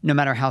no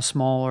matter how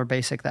small or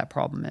basic that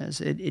problem is.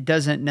 It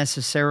doesn't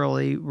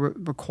necessarily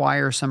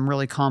require some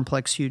really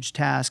complex, huge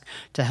task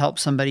to help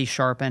somebody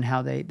sharpen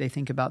how they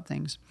think about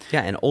things.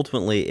 Yeah, and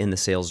ultimately in the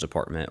sales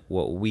department,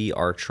 what we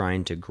are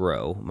trying to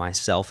grow,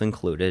 myself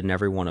included, and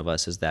every one of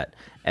us, is that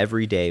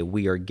every day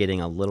we are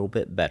getting a little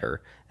bit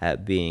better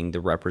at being the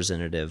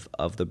representative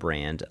of the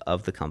brand,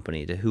 of the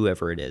company, to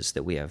whoever it is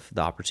that we have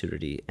the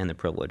opportunity and the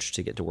privilege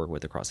to get to work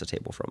with across the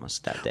table from us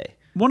that day.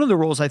 One of the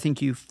roles I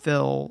think you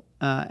fill,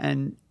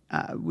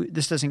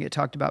 this doesn't get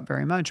talked about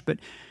very much, but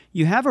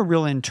you have a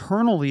real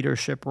internal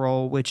leadership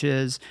role, which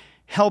is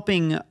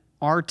helping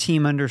our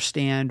team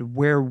understand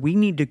where we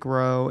need to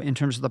grow in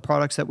terms of the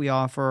products that we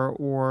offer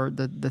or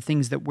the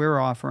things that we're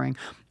offering.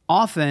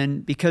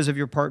 Often, because of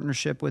your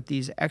partnership with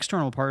these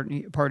external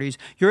parties,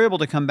 you're able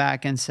to come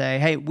back and say,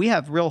 hey, we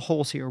have real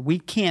holes here. We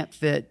can't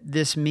fit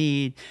this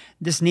need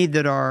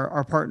that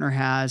our partner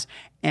has.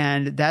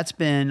 And that's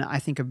been, I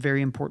think, a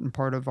very important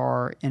part of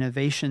our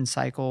innovation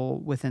cycle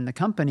within the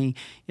company,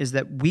 is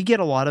that we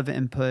get a lot of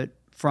input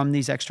from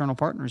these external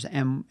partners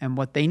and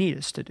what they need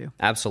us to do.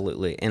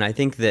 Absolutely. And I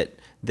think that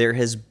there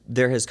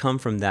has come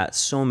from that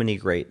so many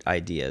great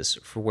ideas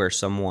for where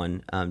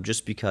someone,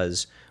 just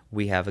because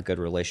we have a good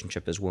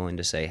relationship, is willing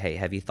to say, hey,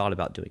 have you thought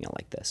about doing it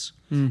like this?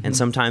 And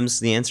sometimes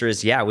the answer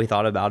is, yeah, we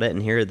thought about it,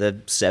 and here are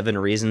the 7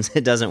 reasons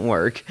it doesn't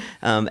work.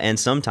 And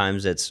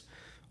sometimes it's,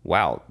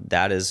 wow,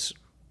 that is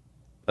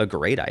a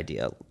great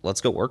idea.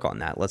 Let's go work on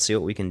that. Let's see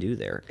what we can do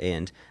there.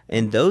 And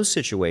in those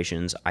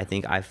situations, I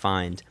think I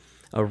find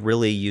a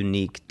really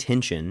unique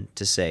tension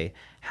to say,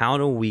 how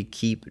do we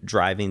keep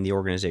driving the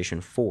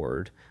organization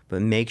forward,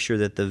 but make sure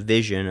that the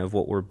vision of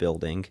what we're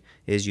building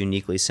is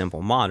uniquely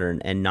Simple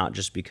Modern and not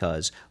just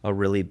because a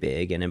really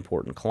big and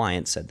important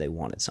client said they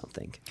wanted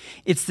something.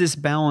 It's this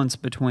balance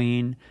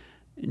between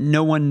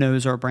no one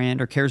knows our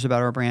brand or cares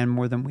about our brand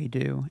more than we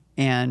do,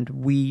 and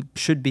we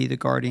should be the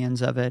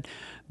guardians of it.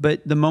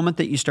 But the moment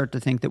that you start to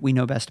think that we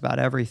know best about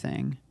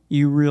everything,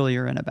 you really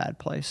are in a bad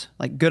place.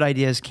 Like, good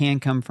ideas can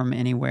come from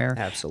anywhere.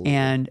 Absolutely.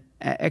 And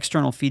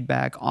external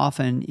feedback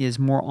often is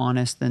more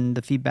honest than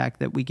the feedback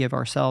that we give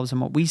ourselves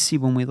and what we see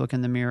when we look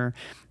in the mirror.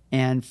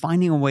 And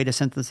finding a way to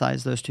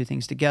synthesize those two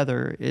things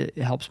together, it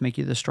helps make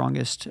you the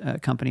strongest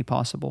company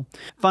possible.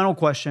 Final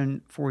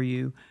question for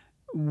you.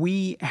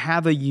 We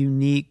have a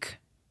unique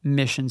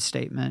mission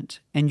statement,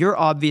 and you're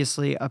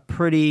obviously a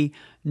pretty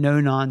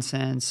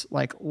no-nonsense,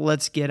 like,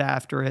 let's get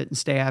after it and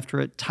stay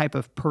after it type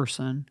of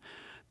person.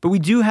 But we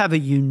do have a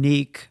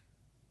unique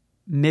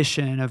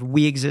mission of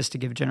we exist to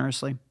give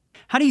generously.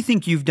 How do you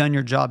think you've done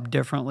your job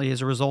differently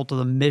as a result of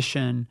the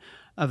mission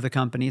of the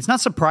company? It's not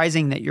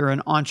surprising that you're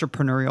an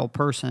entrepreneurial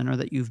person or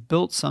that you've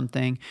built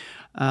something,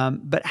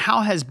 but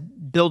how has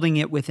building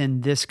it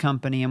within this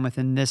company and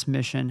within this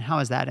mission, how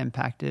has that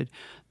impacted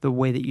the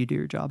way that you do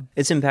your job?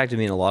 It's impacted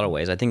me in a lot of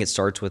ways. I think it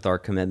starts with our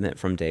commitment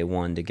from day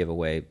one to give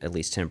away at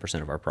least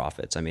 10% of our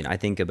profits. I mean, I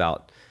think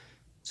about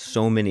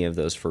so many of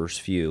those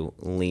first few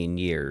lean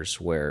years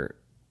where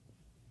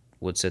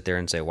would sit there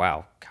and say,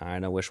 wow,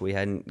 kind of wish we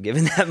hadn't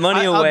given that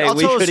money away. I'll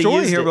tell a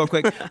story here it. real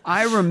quick.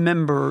 I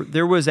remember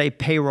there was a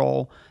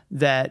payroll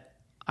that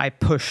I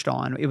pushed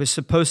on. It was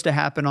supposed to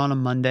happen on a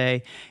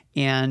Monday,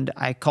 and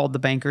I called the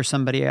banker,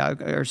 somebody, or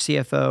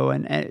CFO,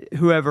 and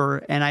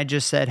whoever, and I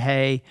just said,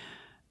 hey,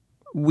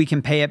 we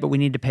can pay it, but we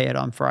need to pay it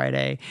on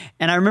Friday.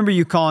 And I remember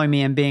you calling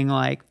me and being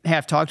like, hey,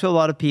 I've talked to a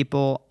lot of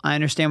people. I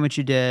understand what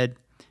you did.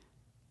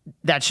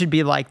 That should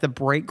be like the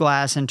break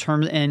glass in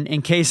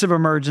case of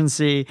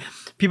emergency.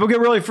 People get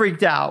really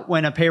freaked out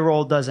when a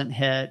payroll doesn't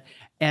hit.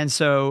 And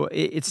so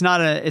it's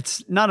not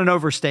an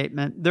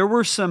overstatement. There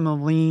were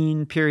some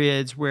lean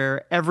periods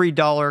where every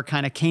dollar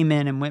kind of came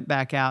in and went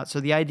back out. So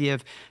the idea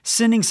of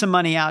sending some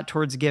money out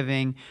towards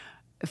giving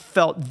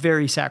felt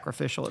very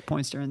sacrificial at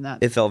points during that.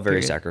 It felt very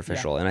period.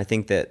 sacrificial. Yeah. And I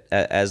think that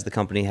as the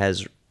company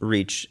has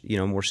reached,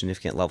 more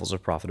significant levels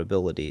of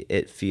profitability,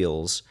 it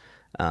feels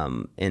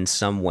in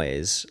some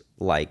ways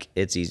like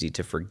it's easy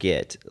to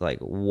forget like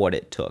what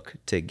it took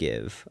to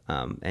give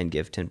and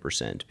give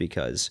 10%,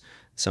 because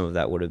some of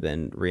that would have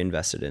been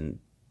reinvested in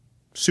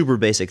super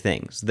basic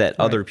things that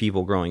other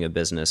people growing a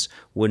business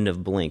wouldn't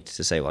have blinked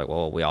to say, like,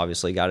 well, we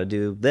obviously got to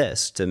do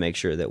this to make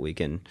sure that we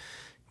can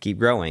keep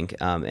growing.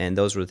 And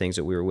those were the things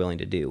that we were willing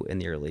to do in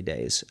the early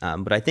days.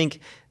 But I think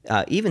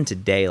even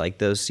today, like,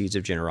 those seeds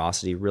of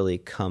generosity really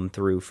come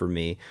through for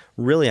me.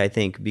 Really, I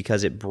think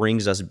because it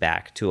brings us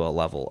back to a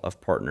level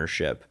of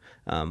partnership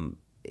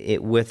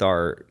with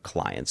our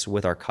clients,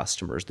 with our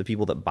customers, the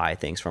people that buy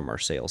things from our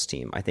sales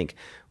team. I think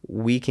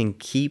we can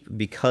keep,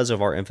 because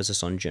of our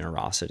emphasis on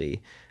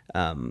generosity,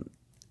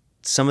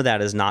 some of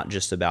that is not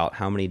just about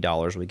how many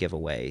dollars we give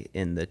away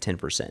in the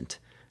 10%.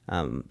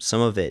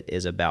 Some of it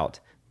is about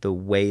the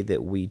way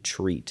that we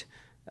treat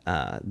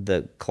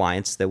the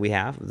clients that we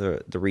have,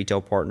 the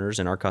retail partners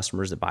and our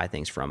customers that buy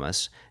things from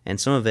us. And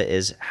some of it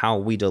is how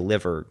we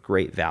deliver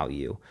great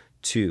value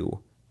to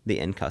the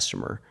end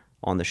customer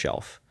on the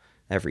shelf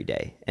every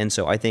day. And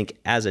so I think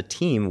as a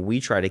team, we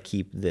try to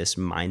keep this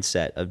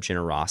mindset of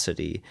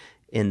generosity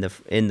in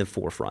the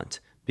forefront,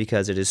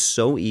 because it is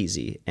so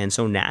easy and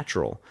so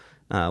natural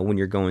when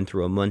you're going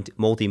through a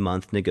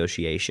multi-month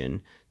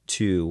negotiation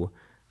to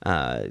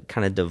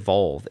kind of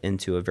devolve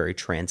into a very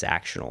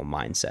transactional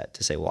mindset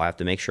to say, well, I have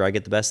to make sure I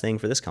get the best thing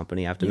for this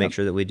company. I have to make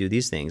sure that we do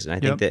these things. And I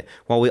think that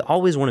while we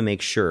always want to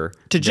make sure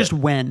to just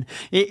win,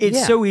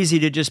 it's so easy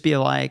to just be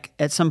like,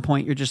 at some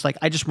point you're just like,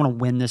 I just want to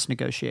win this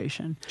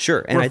negotiation.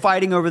 Sure. And we're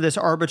fighting over this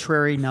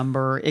arbitrary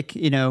number.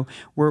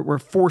 We're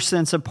 4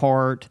 cents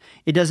apart.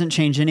 It doesn't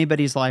change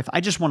anybody's life. I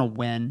just want to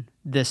win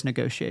this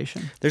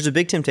negotiation. There's a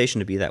big temptation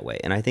to be that way.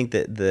 And I think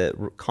that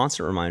the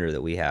constant reminder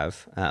that we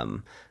have,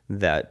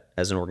 that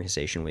as an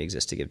organization we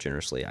exist to give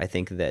generously, I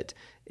think that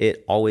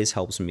it always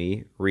helps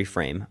me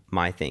reframe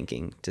my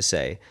thinking to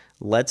say,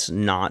 let's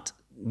not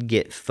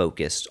get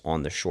focused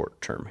on the short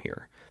term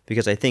here.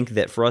 Because I think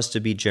that for us to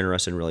be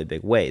generous in really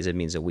big ways, it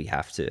means that we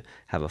have to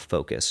have a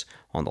focus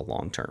on the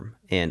long term.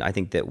 And I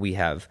think that we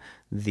have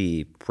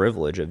the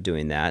privilege of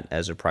doing that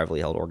as a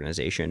privately held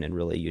organization in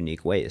really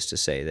unique ways to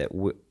say that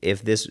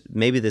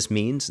maybe this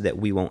means that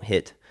we won't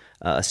hit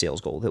a sales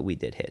goal that we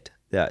did hit,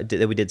 that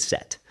we did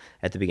set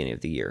at the beginning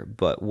of the year.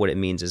 But what it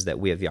means is that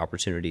we have the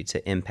opportunity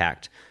to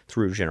impact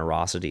through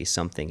generosity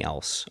something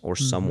else or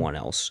someone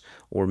else,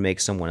 or make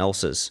someone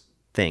else's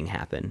thing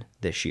happen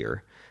this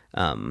year.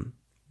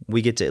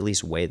 we get to at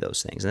least weigh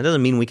those things. And that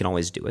doesn't mean we can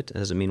always do it. It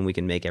doesn't mean we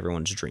can make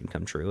everyone's dream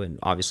come true. And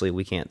obviously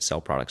we can't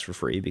sell products for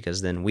free,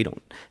 because then we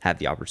don't have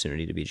the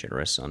opportunity to be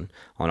generous on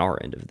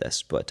our end of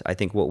this. But I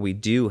think what we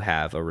do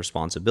have a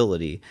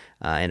responsibility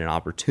and an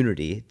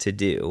opportunity to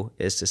do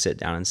is to sit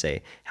down and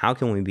say, how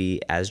can we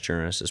be as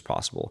generous as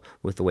possible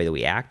with the way that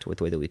we act, with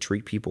the way that we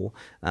treat people,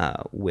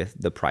 with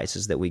the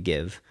prices that we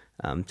give,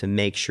 to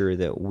make sure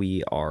that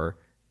we are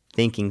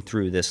thinking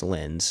through this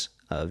lens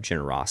of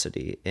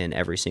generosity in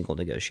every single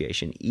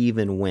negotiation,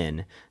 even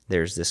when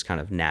there's this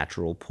kind of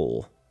natural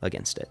pull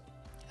against it.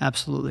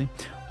 Absolutely.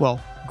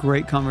 Well,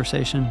 great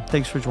conversation.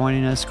 Thanks for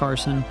joining us,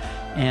 Carson.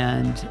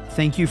 And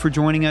thank you for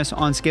joining us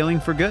on Scaling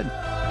for Good.